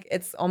feel like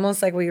it's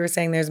almost like what you were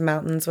saying, there's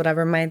mountains,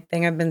 whatever. My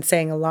thing I've been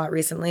saying a lot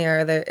recently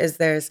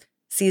there's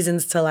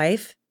seasons to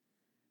life.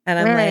 And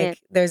I'm Right. like,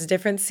 there's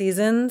different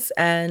seasons.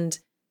 And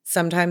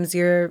sometimes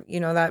you're,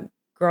 that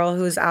girl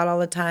who's out all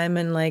the time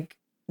and like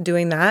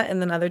doing that.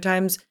 And then other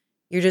times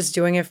you're just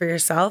doing it for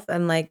yourself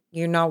and like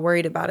you're not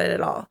worried about it at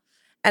all.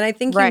 And I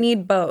think you Right.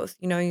 need both.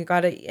 You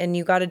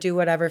gotta do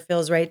whatever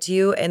feels right to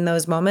you in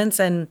those moments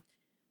and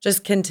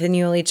just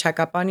continually check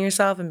up on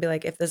yourself and be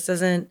like, if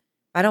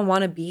I don't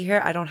want to be here,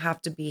 I don't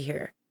have to be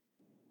here.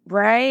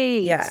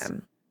 Right. Yeah.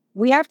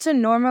 We have to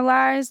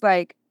normalize,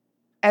 like,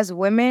 as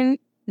women,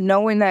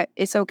 knowing that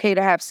it's okay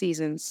to have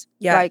seasons.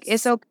 Like,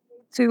 it's Yes. okay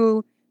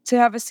to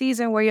have a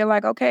season where you're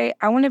like, okay,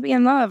 I want to be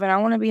in love and I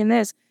want to be in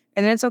this.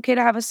 And then it's okay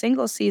to have a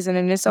single season.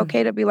 And it's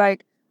okay to be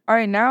like, all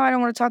right, now I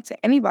don't want to talk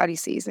to anybody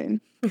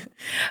season.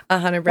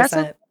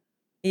 100%.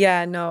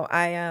 Yeah, no,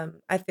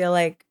 I feel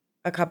like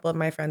a couple of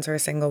my friends who are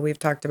single, we've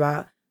talked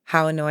about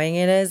how annoying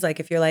it is. Like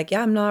if you're like,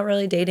 yeah, I'm not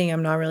really dating,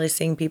 I'm not really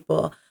seeing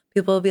people,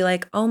 people will be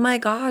like, oh my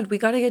God, we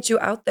gotta get you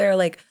out there.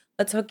 Like,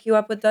 let's hook you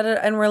up with that.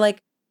 And we're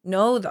like,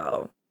 no,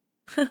 though.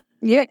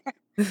 Yeah.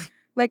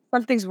 Like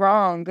something's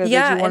wrong because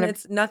Yeah, you and want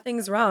to.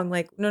 nothing's wrong.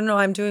 Like, no,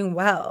 I'm doing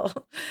well.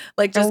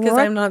 Like just because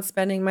What? I'm not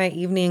spending my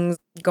evenings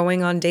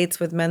going on dates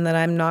with men that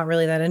I'm not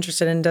really that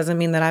interested in doesn't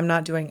mean that I'm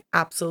not doing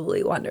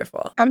absolutely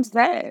wonderful. I'm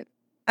sad.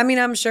 I mean,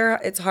 I'm sure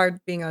it's hard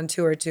being on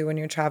tour too when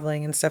you're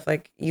traveling and stuff.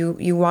 Like you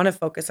want to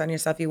focus on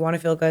yourself, you want to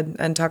feel good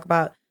and talk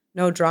about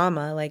no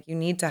drama. Like you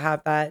need to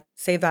have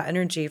save that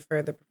energy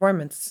for the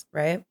performance,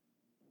 right?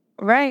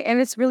 Right. And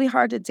it's really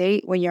hard to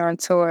date when you're on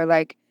tour.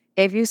 Like,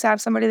 if you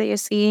have somebody that you're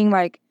seeing,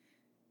 like,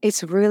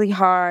 it's really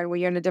hard when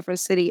you're in a different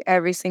city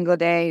every single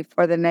day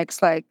for the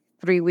next, like,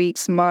 3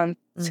 weeks, month,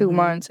 2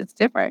 months. It's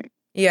different.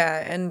 Yeah,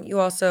 and you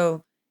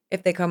also,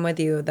 if they come with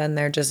you, then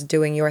they're just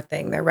doing your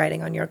thing. They're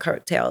riding on your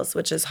coattails,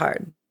 which is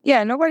hard.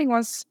 Yeah, nobody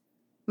wants,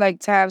 like,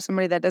 to have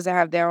somebody that doesn't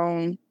have their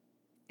own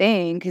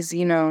thing because,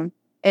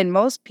 and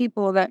most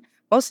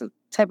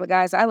type of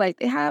guys I like,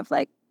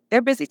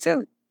 they're busy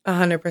too.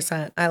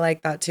 100%. I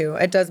like that too.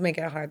 It does make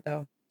it hard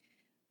though.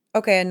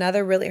 Okay,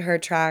 another really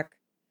hard track.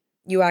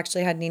 You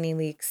actually had Nene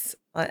Leakes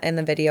in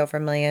the video for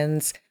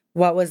Millions.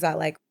 What was that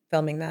like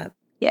filming that?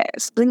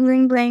 Yes, bling,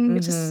 bling, bling.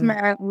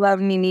 I love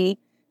Nene.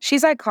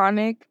 She's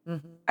iconic.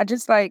 I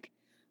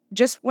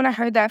just when I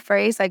heard that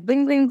phrase, like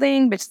bling, bling,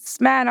 bling, bitch,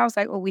 smack, I was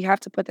like, oh, we have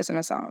to put this in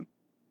a song.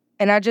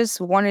 And I just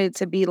wanted it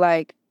to be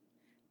like,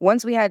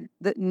 once we had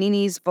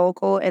Nene's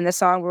vocal in the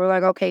song, we were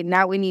like, okay,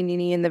 now we need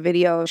Nene in the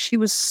video. She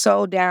was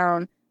so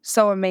down,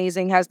 so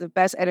amazing, has the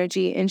best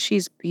energy, and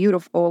she's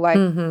beautiful, like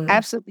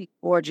absolutely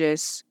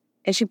gorgeous.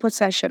 And she puts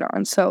that shit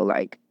on. So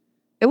like,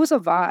 it was a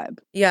vibe.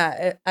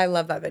 Yeah, I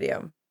love that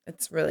video.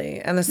 It's really,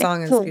 and the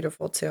song is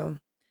beautiful too.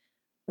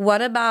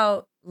 What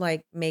about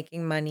like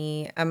making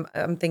money? I'm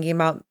thinking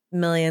about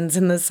Millions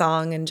in the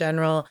song in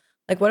general.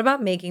 Like, what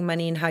about making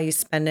money and how you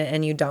spend it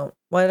and you don't?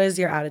 What is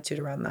your attitude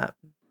around that?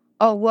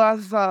 Oh,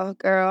 well,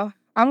 girl,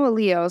 I'm a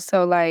Leo,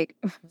 so like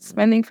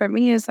spending for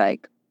me is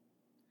like,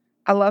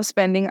 I love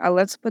spending. I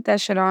love to put that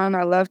shit on.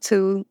 I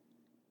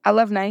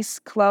love nice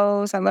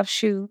clothes. I love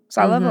shoes.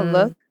 I love a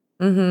look.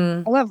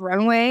 I love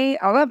runway.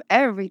 I love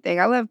everything.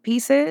 I love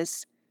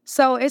pieces.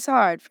 So it's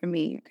hard for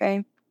me,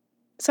 okay?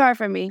 Sorry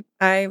for me.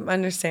 I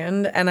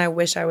understand, and I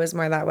wish I was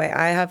more that way.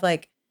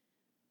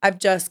 I've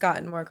just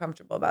gotten more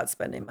comfortable about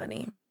spending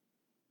money,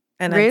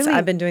 and I've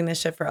Really? been doing this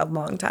shit for a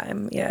long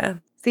time. Yeah.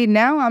 See,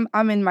 now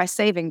I'm in my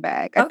saving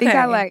bag.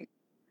 Okay.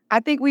 I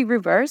think we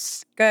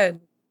reverse. Good.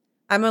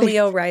 I'm a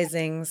Leo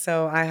rising,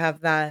 so I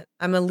have that.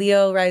 I'm a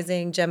Leo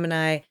rising,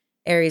 Gemini,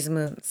 Aries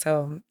moon,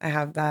 so I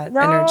have that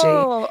energy.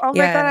 No. Oh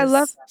my God, I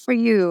love Yes. that for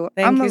you.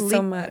 Thank you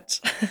so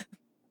much.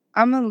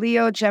 I'm a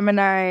Leo,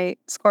 Gemini,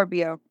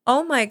 Scorpio.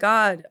 Oh my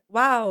God.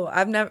 Wow.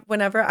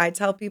 Whenever I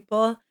tell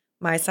people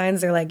my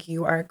signs, they're like,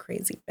 you are a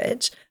crazy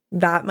bitch.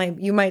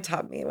 You might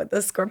top me with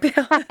the Scorpio.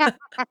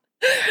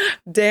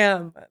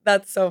 Damn.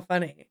 That's so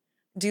funny.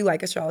 Do you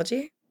like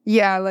astrology?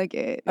 Yeah, I like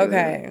it.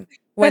 Okay.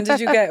 What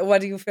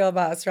do you feel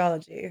about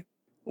astrology?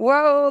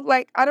 Well,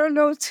 like I don't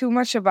know too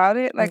much about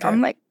it. Like Okay.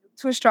 I'm like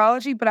to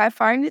astrology, but I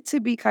find it to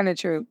be kind of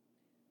true.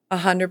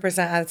 100%.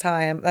 That's how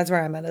I am. That's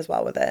where I'm at as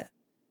well with it.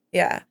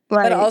 Yeah.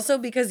 But Like also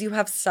because you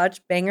have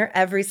such banger,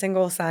 every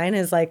single sign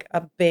is like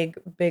a big,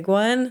 big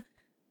one.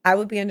 I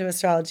would be into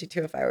astrology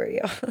too if I were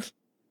you.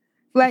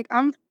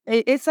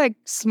 it's like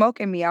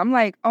smoking me. I'm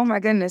like, oh my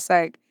goodness,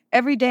 like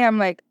every day I'm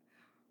like,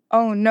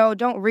 oh no,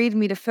 don't read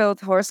me the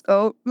filth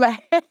horoscope.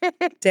 Like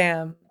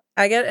Damn.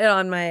 I get it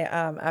on my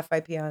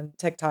FYP on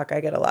TikTok. I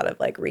get a lot of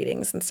like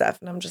readings and stuff,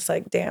 and I'm just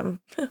like,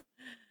 damn.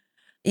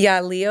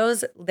 Yeah,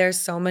 Leos, there's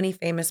so many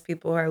famous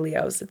people who are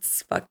Leos.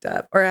 It's fucked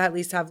up. Or at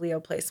least have Leo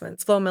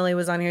placements. Flo Milli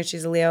was on here.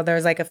 She's a Leo.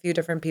 There's like a few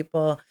different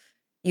people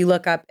you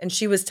look up. And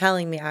she was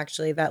telling me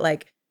actually that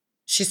like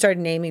she started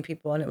naming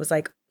people and it was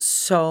like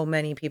so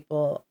many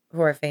people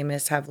who are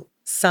famous have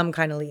some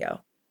kind of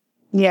Leo.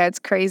 yeah, it's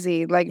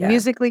crazy. Like Yeah.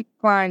 musically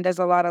inclined, there's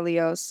a lot of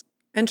Leos.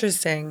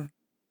 Interesting.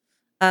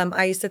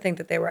 I used to think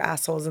that they were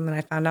assholes, and then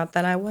I found out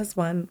that I was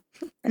one.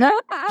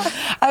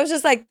 I was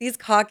just like, these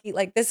cocky,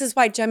 like, this is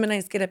why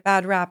Geminis get a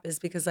bad rap, is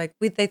because like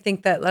they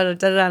think that da, da,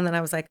 da, da, and then I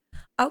was like,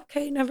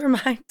 okay, never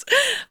mind.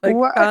 Like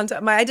What?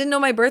 I didn't know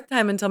my birth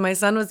time until my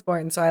son was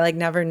born, so I like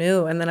never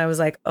knew, and then I was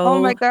like,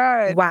 Oh my oh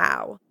God,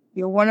 wow.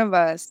 you're one of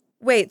us.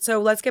 Wait, so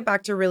let's get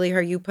back to Really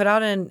Her. You put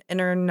out an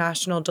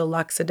international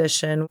deluxe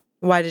edition.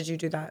 Why did you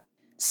do that?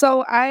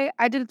 So I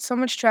did so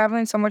much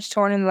traveling, so much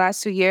touring in the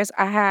last 2 years.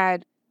 I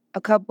had a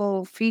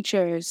couple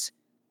features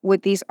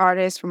with these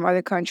artists from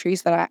other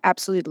countries that I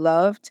absolutely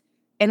loved,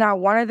 and I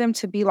wanted them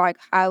to be like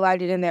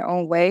highlighted in their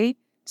own way.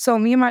 So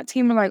me and my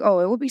team were like, "Oh,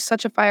 it would be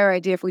such a fire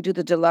idea if we do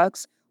the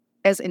deluxe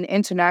as an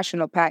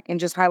international pack and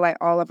just highlight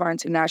all of our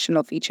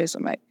international features."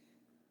 I'm like,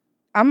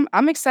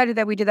 I'm excited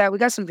that we did that. We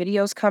got some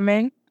videos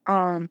coming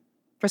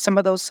for some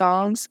of those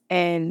songs,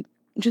 and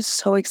I'm just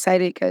so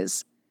excited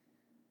because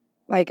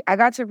like, I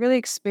got to really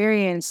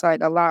experience,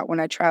 like, a lot when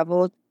I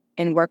traveled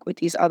and work with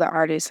these other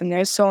artists, and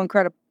they're so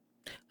incredible.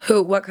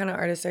 What kind of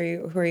artists who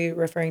are you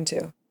referring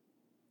to?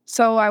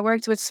 So I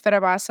worked with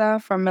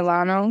Sfera from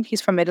Milano.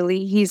 He's from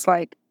Italy. He's,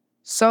 like,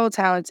 so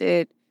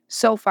talented,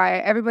 so fire.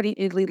 Everybody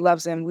in Italy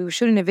loves him. We were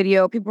shooting a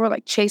video. People were,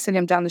 like, chasing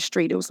him down the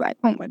street. It was like,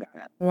 oh my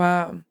God.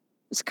 Wow.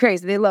 It's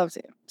crazy. They loved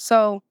him.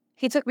 So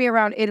he took me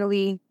around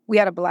Italy. We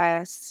had a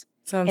blast.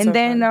 Sounds And so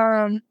then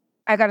fun.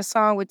 I got a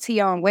song with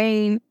Tion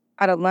Wayne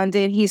out of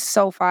London. He's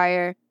so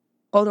fire.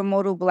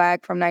 Odomodo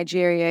Black from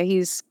Nigeria.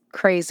 He's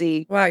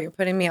crazy. Wow, you're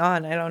putting me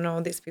on. I don't know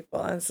these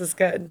people. This is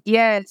good.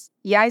 Yes,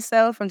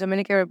 Yaisel from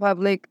Dominican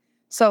Republic.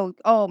 So,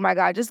 oh my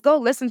God, just go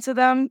listen to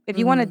them. If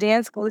you want to Mhm.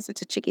 dance, go listen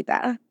to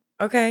Chiquita.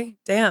 Okay,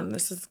 damn,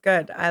 this is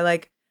good.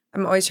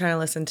 I'm always trying to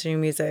listen to new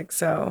music,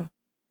 so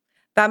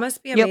that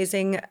must be Yep.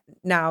 amazing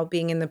now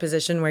being in the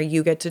position where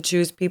you get to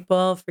choose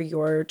people for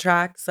your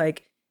tracks,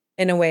 like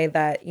in a way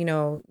that, you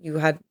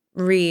had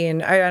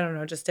and I don't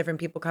know, just different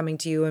people coming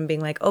to you and being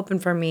like, open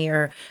for me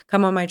or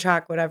come on my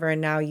track, whatever.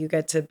 And now you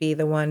get to be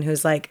the one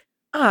who's like,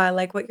 oh, I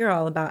like what you're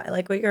all about. I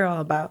like what you're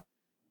all about.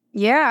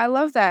 Yeah, I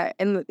love that.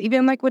 And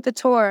even like with the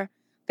tour,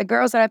 the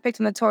girls that I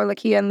picked on the tour,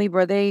 Lakia and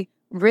Libra, they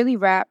really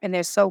rap and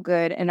they're so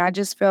good. And I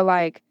just feel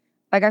like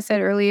I said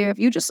earlier, if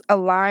you just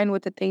align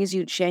with the things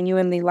you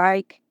genuinely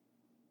like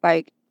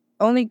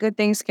only good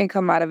things can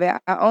come out of it.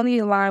 I only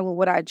align with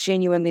what I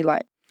genuinely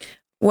like.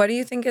 What do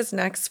you think is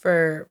next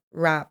for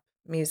rap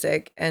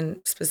music and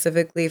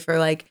specifically for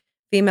like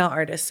female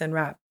artists in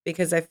rap?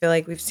 Because I feel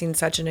like we've seen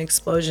such an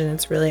explosion.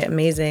 It's really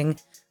amazing.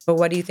 But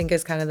what do you think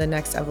is kind of the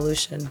next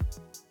evolution?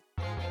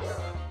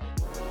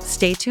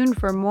 Stay tuned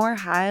for more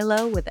High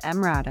Low with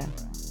Emrata.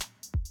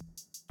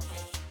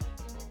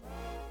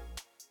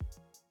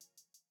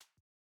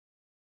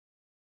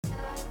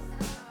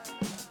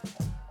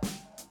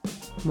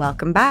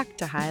 Welcome back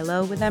to High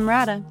Low with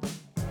Emrata.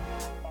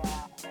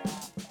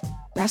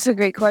 That's a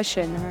great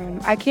question.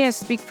 I can't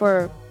speak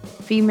for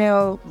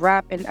female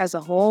rap and as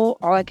a whole.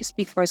 All I can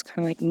speak for is kind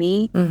of like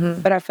me.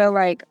 Mm-hmm. But I feel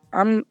like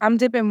I'm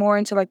dipping more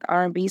into like the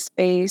R&B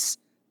space,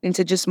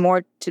 into just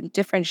more to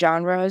different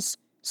genres.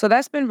 So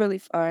that's been really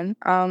fun.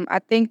 I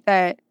think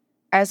that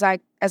as I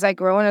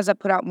grow and as I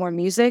put out more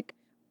music,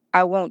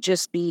 I won't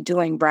just be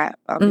doing rap.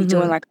 I'll be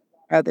doing Mm-hmm. like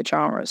other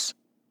genres.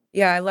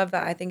 Yeah, I love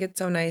that. I think it's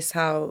so nice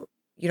how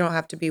you don't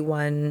have to be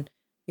one.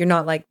 You're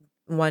not like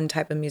one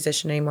type of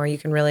musician anymore. You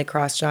can really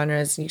cross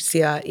genres. You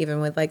see that even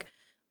with like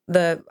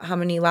how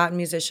many Latin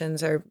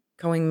musicians are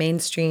going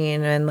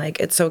mainstream, and like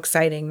it's so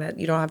exciting that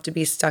you don't have to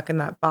be stuck in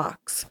that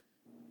box.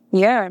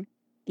 Yeah.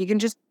 You can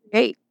just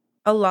create.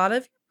 A lot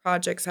of your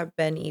projects have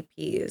been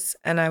EPs,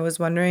 and I was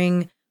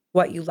wondering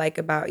what you like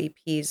about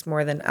EPs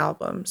more than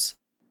albums.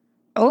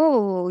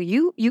 Oh,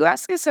 you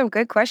asking some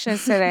good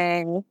questions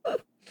today. One.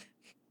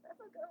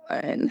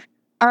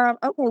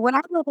 Okay, what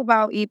I love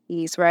about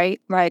EPs,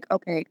 right? Like,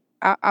 okay,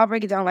 I'll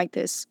break it down like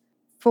this.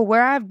 For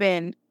where I've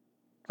been,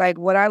 like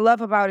what I love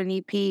about an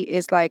EP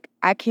is like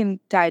I can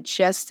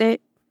digest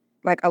it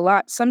like a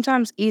lot,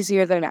 sometimes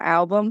easier than an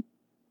album.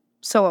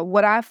 So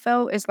what I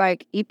felt is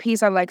like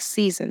EPs are like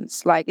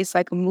seasons, like it's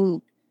like a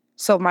mood.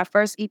 So my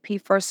first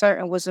EP for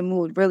certain was a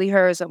mood, Really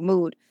Her is a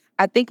mood.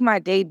 I think my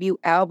debut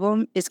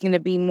album is going to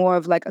be more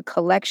of like a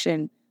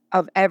collection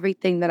of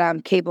everything that I'm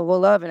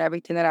capable of and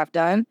everything that I've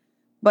done.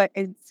 But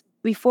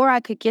before I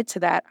could get to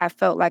that, I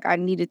felt like I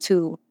needed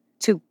to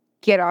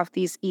get off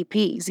these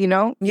EPs, you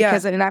know? Yeah.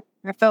 Because and I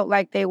felt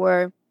like it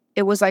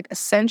was like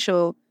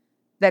essential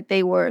that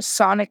they were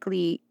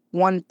sonically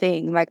one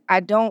thing. Like I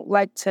don't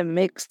like to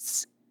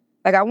mix.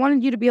 Like I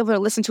wanted you to be able to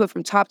listen to it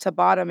from top to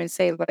bottom and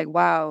say like,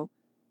 wow,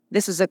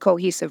 this is a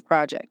cohesive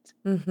project.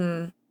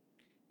 Mm-hmm.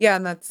 Yeah,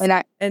 and And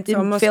I it's didn't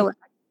almost feel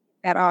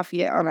that off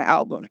yet on an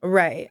album.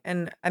 right.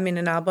 And I mean,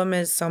 an album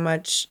is so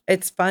much,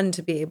 it's fun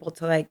to be able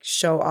to like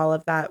show all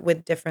of that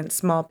with different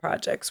small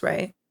projects,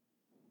 right?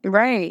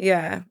 Right.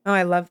 Yeah. Oh,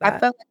 I love I that.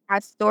 felt like my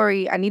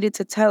story, I needed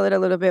to tell it a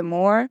little bit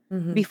more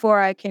Mhm. before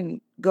I can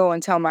go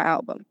and tell my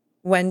album.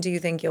 When do you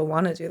think you'll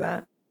want to do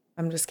that?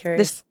 I'm just This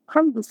curious.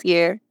 comes this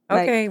year.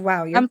 Like Okay,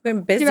 wow, I'm you've been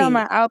working on busy.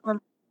 my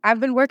album. I've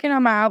been working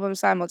on my album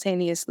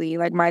simultaneously,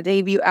 like my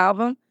debut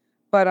album.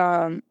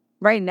 But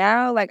right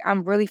now, like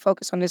I'm really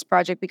focused on this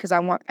project because I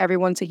want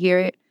everyone to hear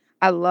it.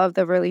 I love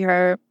the Really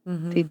Her,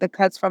 Mhm. the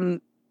cuts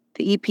from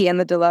the EP and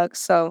the deluxe.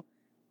 So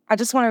I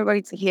just want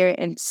everybody to hear it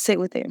and sit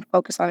with it and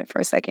focus on it for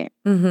a second.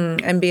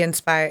 Mhm. And be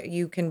inspired.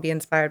 You can be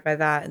inspired by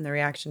that and the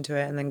reaction to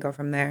it and then go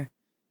from there.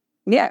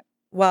 Yeah.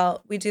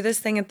 Well, we do this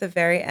thing at the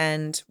very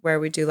end where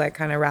we do like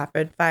kind of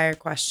rapid fire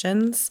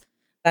questions.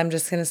 I'm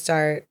just going to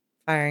start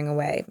firing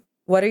away.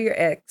 What are your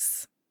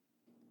icks?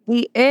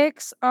 The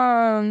icks,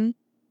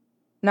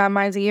 not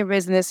minding your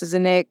business is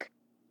an ick.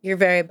 You're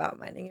very about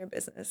minding your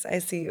business. I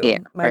see you Yeah.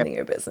 minding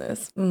your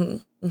business.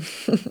 Mhm.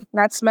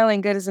 Not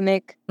smelling good is an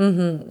ick.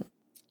 Mhm.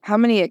 How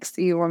many icks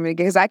do you want me to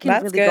get? Because I can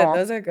That's really good. go on.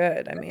 Those are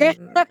good. I mean,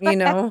 you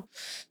know,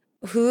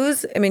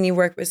 I mean, you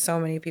work with so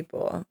many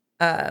people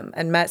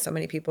and met so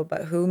many people,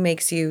 but who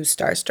makes you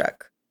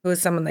starstruck? Who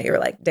is someone that you're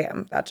like,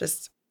 damn,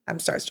 I'm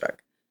starstruck?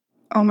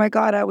 Oh my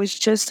God, I was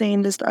just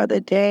saying this the other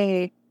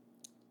day.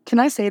 Can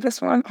I say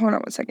this one? Hold on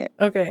one second.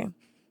 Okay.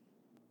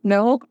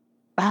 No?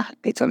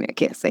 They told me I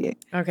can't say it.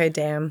 Okay,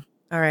 damn.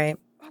 All right.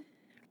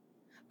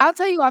 I'll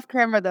tell you off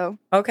camera though.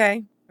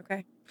 Okay.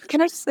 Okay.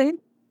 Can I just say it?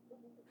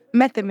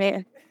 Method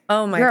Man.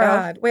 Oh my Girl.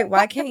 God. Wait,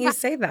 why can't you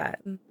say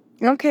that?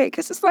 Okay,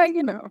 because it's like,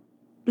 I'm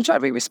trying to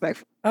be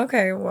respectful.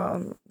 Okay,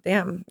 well,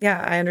 damn.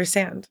 Yeah, I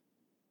understand.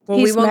 Well,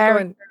 He's we won't go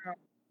married. in.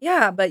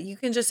 Yeah, but you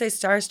can just say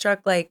starstruck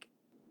like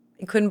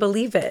you couldn't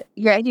believe it.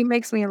 Yeah, he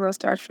makes me a little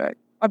starstruck.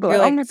 I'll be You're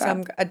like, oh like my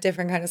God. a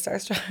different kind of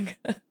starstruck.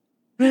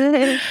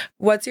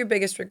 What's your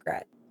biggest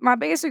regret? My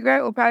biggest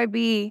regret will probably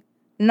be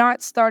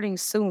not starting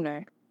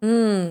sooner.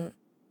 You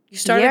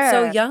started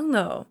so Yeah. young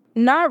though.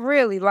 Not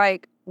really.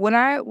 Like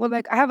I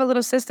have a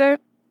little sister.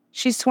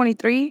 She's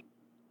 23.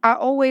 I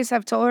always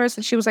have told her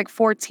since she was like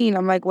 14.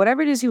 I'm like,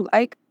 whatever it is you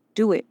like,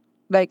 do it.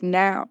 Like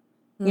now.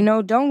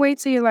 Mm. Don't wait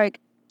till you're like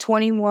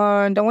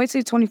 21. Don't wait till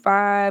you're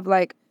 25.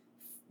 Like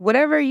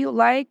whatever you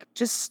like,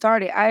 just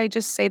start it. I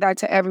just say that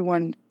to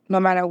everyone, no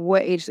matter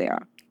what age they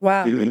are.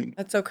 Wow.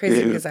 That's so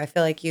crazy because I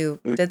feel like you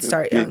did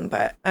start young,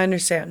 but I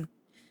understand.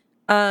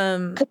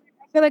 I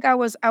feel like I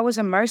was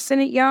immersed in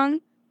it young,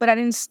 but I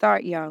didn't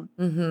start young.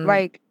 Mhm.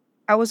 Like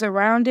I was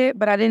around it,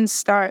 but I didn't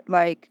start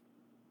like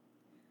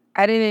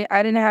I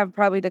didn't have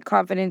probably the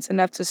confidence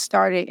enough to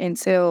start it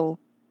until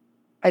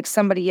like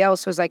somebody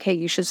else was like, "Hey,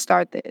 you should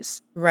start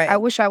this." Right. I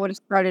wish I would have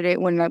started it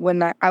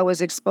when I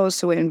was exposed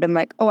to it and been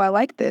like, "Oh, I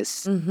like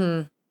this."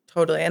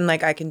 Totally. And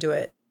like I can do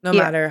it no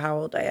Yeah. matter how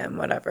old I am,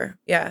 whatever.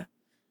 Yeah.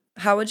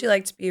 How would you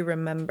like to be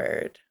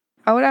remembered?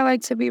 How would I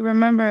like to be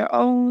remembered?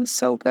 Oh,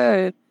 so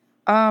good.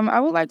 I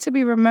would like to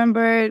be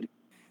remembered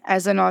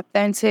as an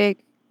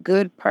authentic,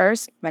 good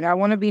person. Like I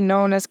want to be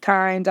known as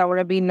kind. I want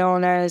to be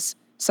known as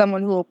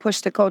someone who will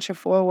push the culture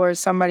forward.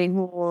 Somebody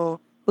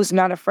who's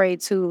not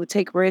afraid to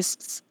take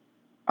risks.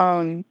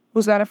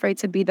 Who's not afraid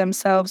to be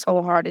themselves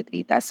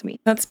wholeheartedly. That's me.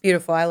 That's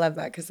beautiful. I love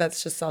that because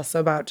that's just also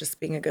about just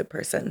being a good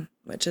person,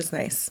 which is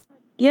nice.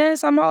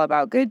 Yes, I'm all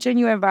about good,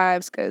 genuine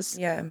vibes because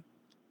Yeah.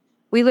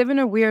 we live in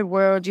a weird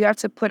world. You have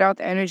to put out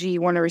the energy you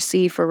want to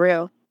receive for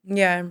real.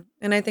 Yeah.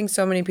 And I think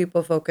so many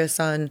people focus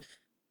on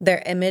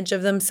their image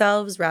of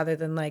themselves rather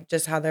than like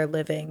just how they're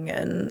living.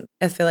 And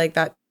I feel like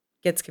that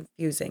gets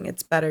confusing.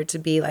 It's better to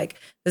be like,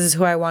 this is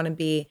who I want to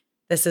be.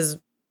 This is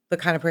the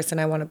kind of person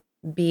I want to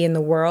be in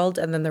the world.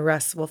 And then the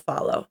rest will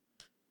follow.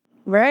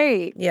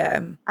 Right.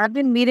 Yeah. I've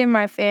been meeting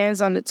my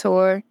fans on the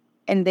tour,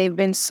 and they've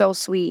been so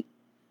sweet.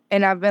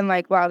 And I've been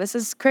like, wow, this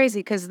is crazy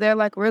because they're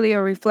like really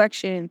a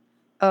reflection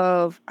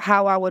of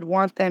how I would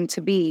want them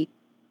to be,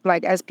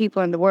 like as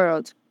people in the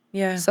world.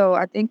 Yeah. So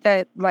I think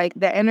that like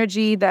the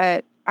energy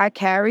that I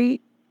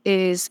carry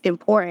is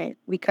important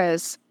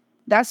because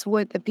that's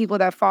what the people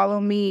that follow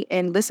me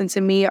and listen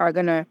to me are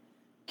gonna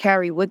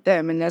carry with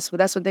them, and that's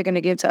what they're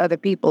gonna give to other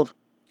people.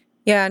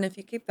 Yeah, and if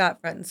you keep that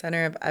front and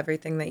center of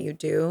everything that you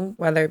do,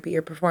 whether it be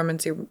your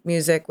performance, your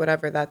music,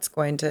 whatever, it's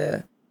going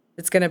to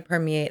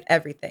permeate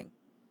everything.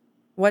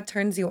 What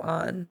turns you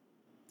on?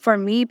 For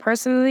me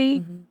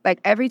personally, Mhm. like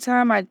every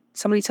time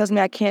somebody tells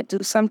me I can't do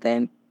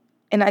something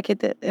and I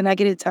get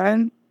it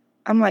done,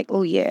 I'm like,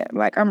 oh yeah,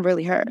 like I'm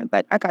really hurt.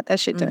 Like I got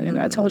that shit done and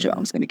I told you I Mhm.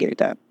 was gonna get it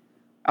done.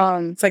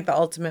 Um, It's like the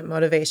ultimate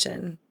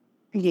motivation.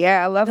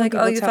 yeah, I love You're when like, oh,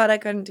 people you tell thought I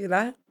couldn't do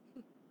that?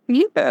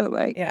 me that,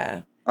 like,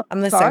 Yeah.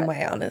 I'm the same thought.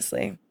 way,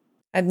 honestly.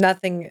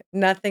 Nothing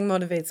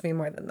motivates me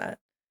more than that.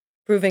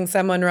 Proving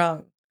someone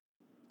wrong.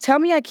 Tell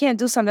me I can't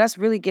do something, that's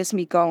really gets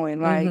me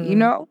going, like, you Mhm.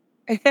 know?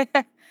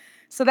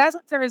 So that's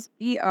what turns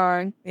me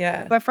on.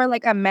 Yeah. But for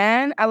like a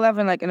man, I love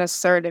like an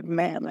assertive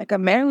man. Like a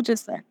man who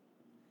just like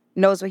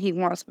knows what he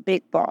wants,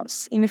 big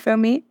boss. You feel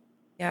me?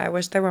 Yeah, I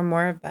wish there were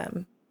more of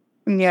them.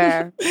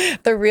 Yeah.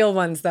 The real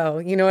ones though,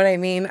 you know what I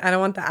mean? I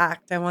don't want the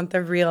act. I want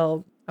the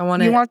real. I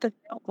want You it. want the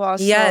real boss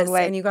song, Yes,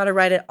 like and you got to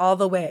write it all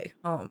the way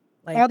home.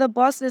 Like, all the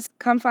bosses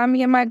come find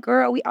me and my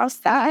girl, we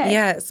outside.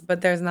 yes,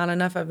 but there's not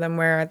enough of them.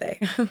 Where are they?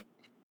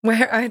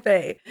 Where are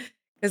they?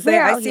 Because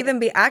We're I out see here. them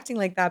be acting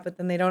like that, but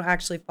then they don't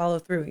actually follow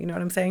through. You know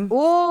what I'm saying?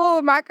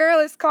 Ooh, my girl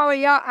is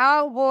calling y'all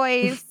out,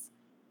 boys.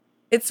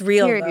 It's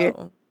real Period.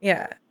 though.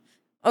 Yeah.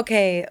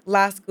 Okay,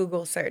 last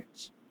Google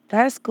search.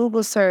 That's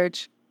Google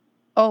search.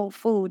 Oh,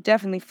 food,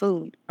 definitely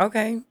food.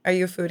 Okay, are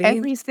you a foodie?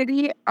 Every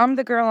city, I'm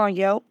the girl on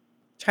Yelp.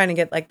 Trying to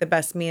get like the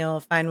best meal,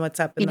 find what's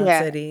up in that Yeah,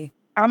 city.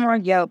 I'm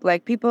on Yelp.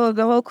 Like people,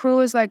 the whole crew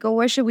is like, "Oh,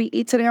 where should we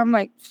eat today?" I'm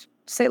like,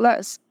 "Say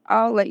less.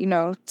 I'll let you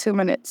know. 2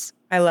 minutes."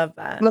 I love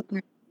that. Look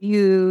at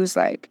views.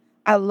 Like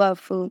I love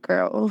food,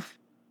 girl.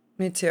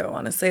 Me too,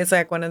 honestly. It's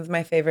like one of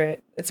my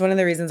favorite. It's one of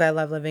the reasons I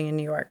love living in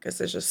New York because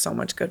there's just so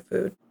much good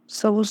food.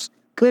 So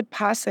good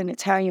pasta and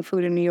Italian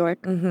food in New York.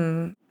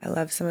 I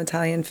love some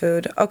Italian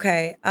food.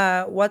 Okay,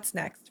 what's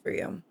next for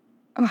you?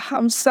 Oh,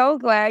 I'm so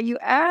glad you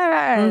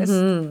asked.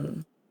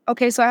 Mm-hmm.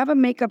 Okay, so I have a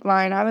makeup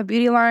line. I have a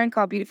beauty line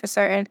called Beauty for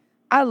Certain.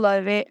 I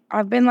love it.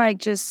 I've been like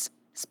just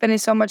spending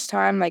so much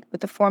time like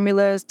with the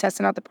formulas,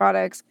 testing out the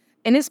products,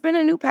 and it's been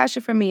a new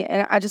passion for me,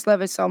 and I just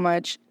love it so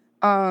much.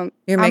 Your I'm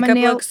a makeup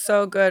nail. looks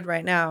so good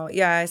right now.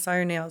 Yeah, I saw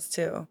your nails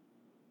too.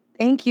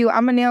 Thank you.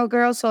 I'm a nail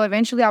girl, so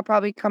eventually I'll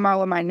probably come out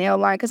with my nail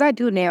line because I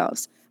do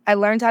nails. I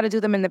learned how to do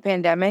them in the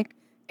pandemic,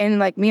 and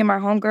like me and my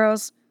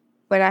homegirls,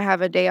 when I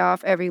have a day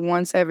off every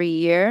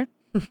year,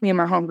 me and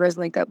my homegirls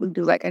link up. We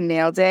do like a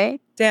nail day.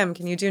 Damn,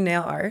 can you do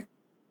nail art?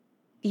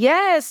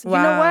 Yes, you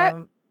know what?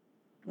 Wow.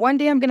 One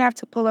day I'm gonna have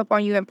to pull up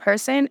on you in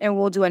person, and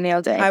we'll do a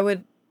nail day. I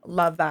would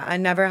love that. I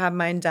never have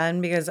mine done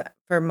because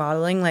for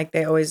modeling, like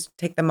they always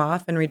take them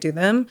off and redo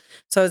them.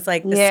 So it's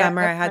like this Yeah,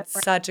 summer I that's my had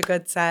friend. such a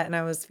good set and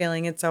I was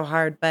feeling it so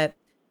hard. But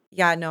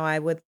yeah, no, I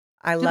would.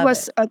 I Do love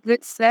us it. a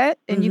good set,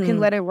 and you can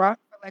Hmm. let it rock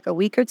for like a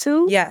week or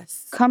two.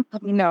 Yes. Come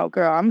let me know,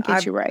 girl. I'm gonna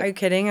get you Are right. you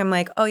kidding? I'm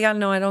like, oh yeah,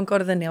 no, I don't go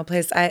to the nail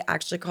place. I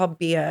actually called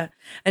Bia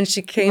and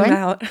she You came went?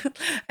 out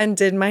and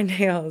did my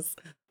nails.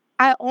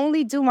 I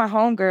only do my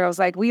homegirls.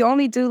 Like we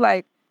only do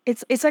like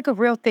it's like a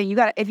real thing. You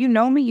got if you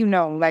know me, you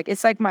know. Like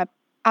it's like my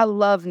I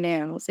love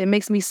nails. It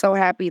makes me so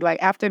happy.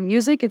 Like after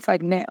music, it's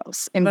like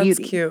nails and That's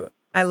beauty. cute.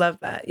 I love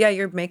that. Yeah,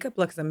 your makeup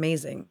looks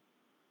amazing.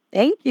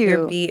 Thank Your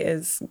you. beat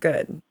is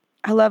good.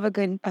 I love a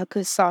good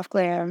soft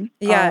glam.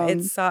 Yeah,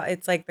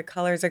 it's like the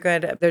colors are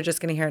good. They're just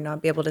gonna hear it,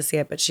 not be able to see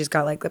it, but she's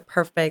got like the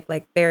perfect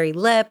like berry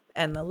lip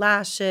and the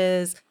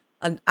lashes.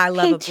 And I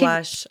love a Thank you.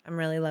 blush. I'm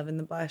really loving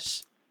the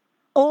blush.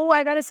 Oh,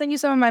 I gotta send you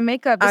some of my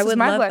makeup. I This is would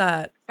my love blush.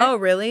 that. Oh,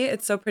 really?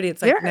 It's so pretty.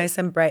 It's like Yes. nice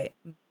and bright.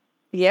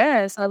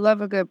 Yes, I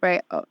love a good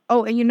bright.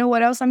 Oh, and you know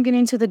what else? I'm getting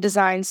into the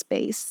design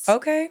space.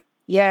 Okay.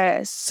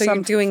 Yes, So you're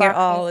some doing it fine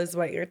all is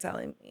what you're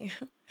telling me.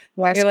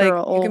 West You're like,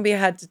 girl. you can Oh, be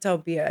head to toe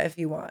Bia if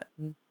you want.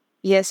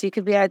 yes, you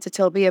could be added to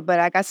Tobia, but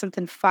I got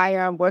something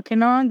fire I'm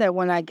working on that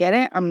when I get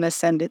it, I'm gonna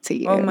send it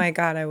to Oh you. my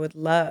God, I would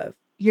love.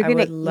 You're I gonna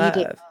would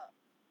eat it. love.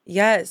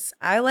 Yes,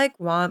 I like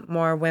want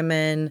more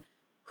women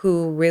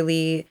who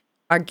really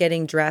are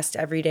getting dressed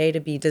every day to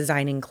be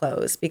designing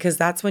clothes because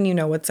that's when you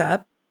know what's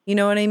up. You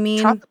know what I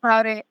mean? Talk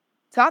about it.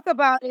 Talk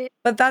about it.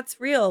 But that's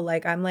real.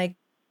 Like I'm like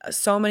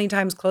so many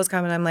times clothes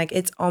come and I'm like,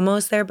 it's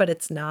almost there, but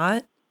it's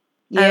not.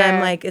 And I'm Yeah.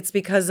 like, it's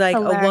because like a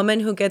Hilarious. woman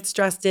who gets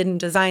dressed didn't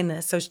design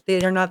this. So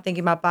they're not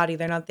thinking about body.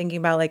 They're not thinking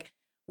about like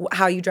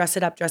how you dress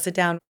it up, dress it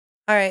down.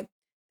 All right.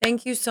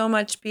 Thank you so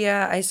much,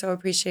 Bia. I so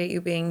appreciate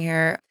you being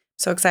here.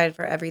 So excited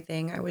for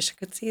everything. I wish I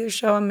could see your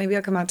show and maybe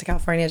I'll come out to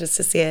California just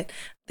to see it.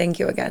 Thank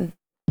you again.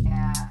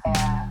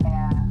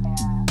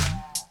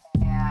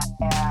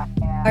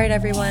 All right,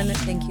 everyone.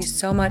 Thank you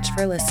so much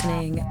for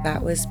listening.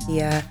 That was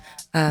Bia.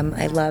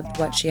 I loved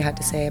what she had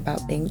to say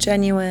about being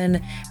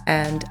genuine,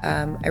 and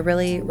I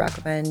really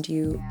recommend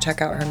you check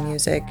out her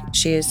music.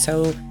 She is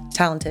so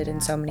talented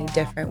in so many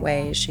different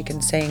ways. She can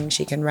sing,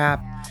 she can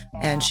rap,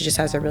 and she just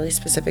has a really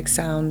specific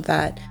sound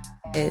that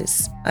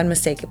is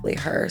unmistakably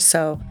her.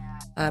 So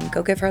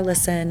go give her a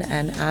listen.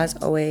 And as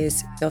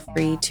always, feel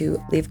free to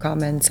leave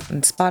comments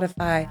on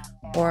Spotify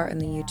or in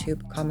the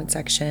YouTube comment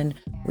section.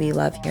 We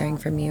love hearing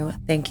from you.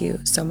 Thank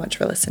you so much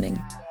for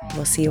listening.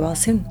 We'll see you all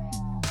soon.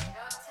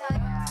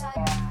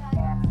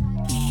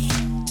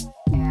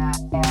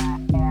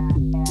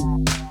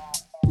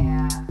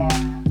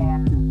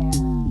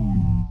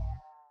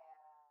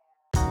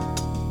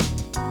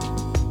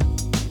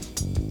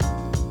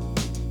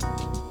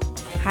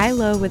 High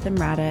Low with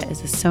Emrata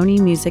is a Sony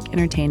Music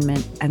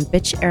Entertainment and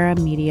Bitch Era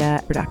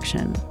Media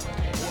production.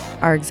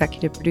 Our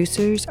executive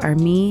producers are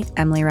me,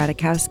 Emily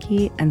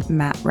Radikowski, and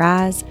Matt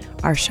Raz.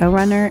 Our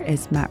showrunner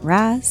is Matt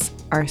Raz.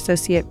 Our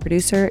associate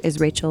producer is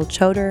Rachel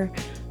Choder.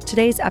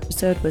 Today's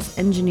episode was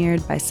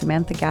engineered by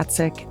Samantha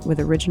Gatzik with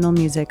original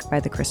music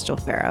by The Crystal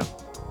Pharaoh.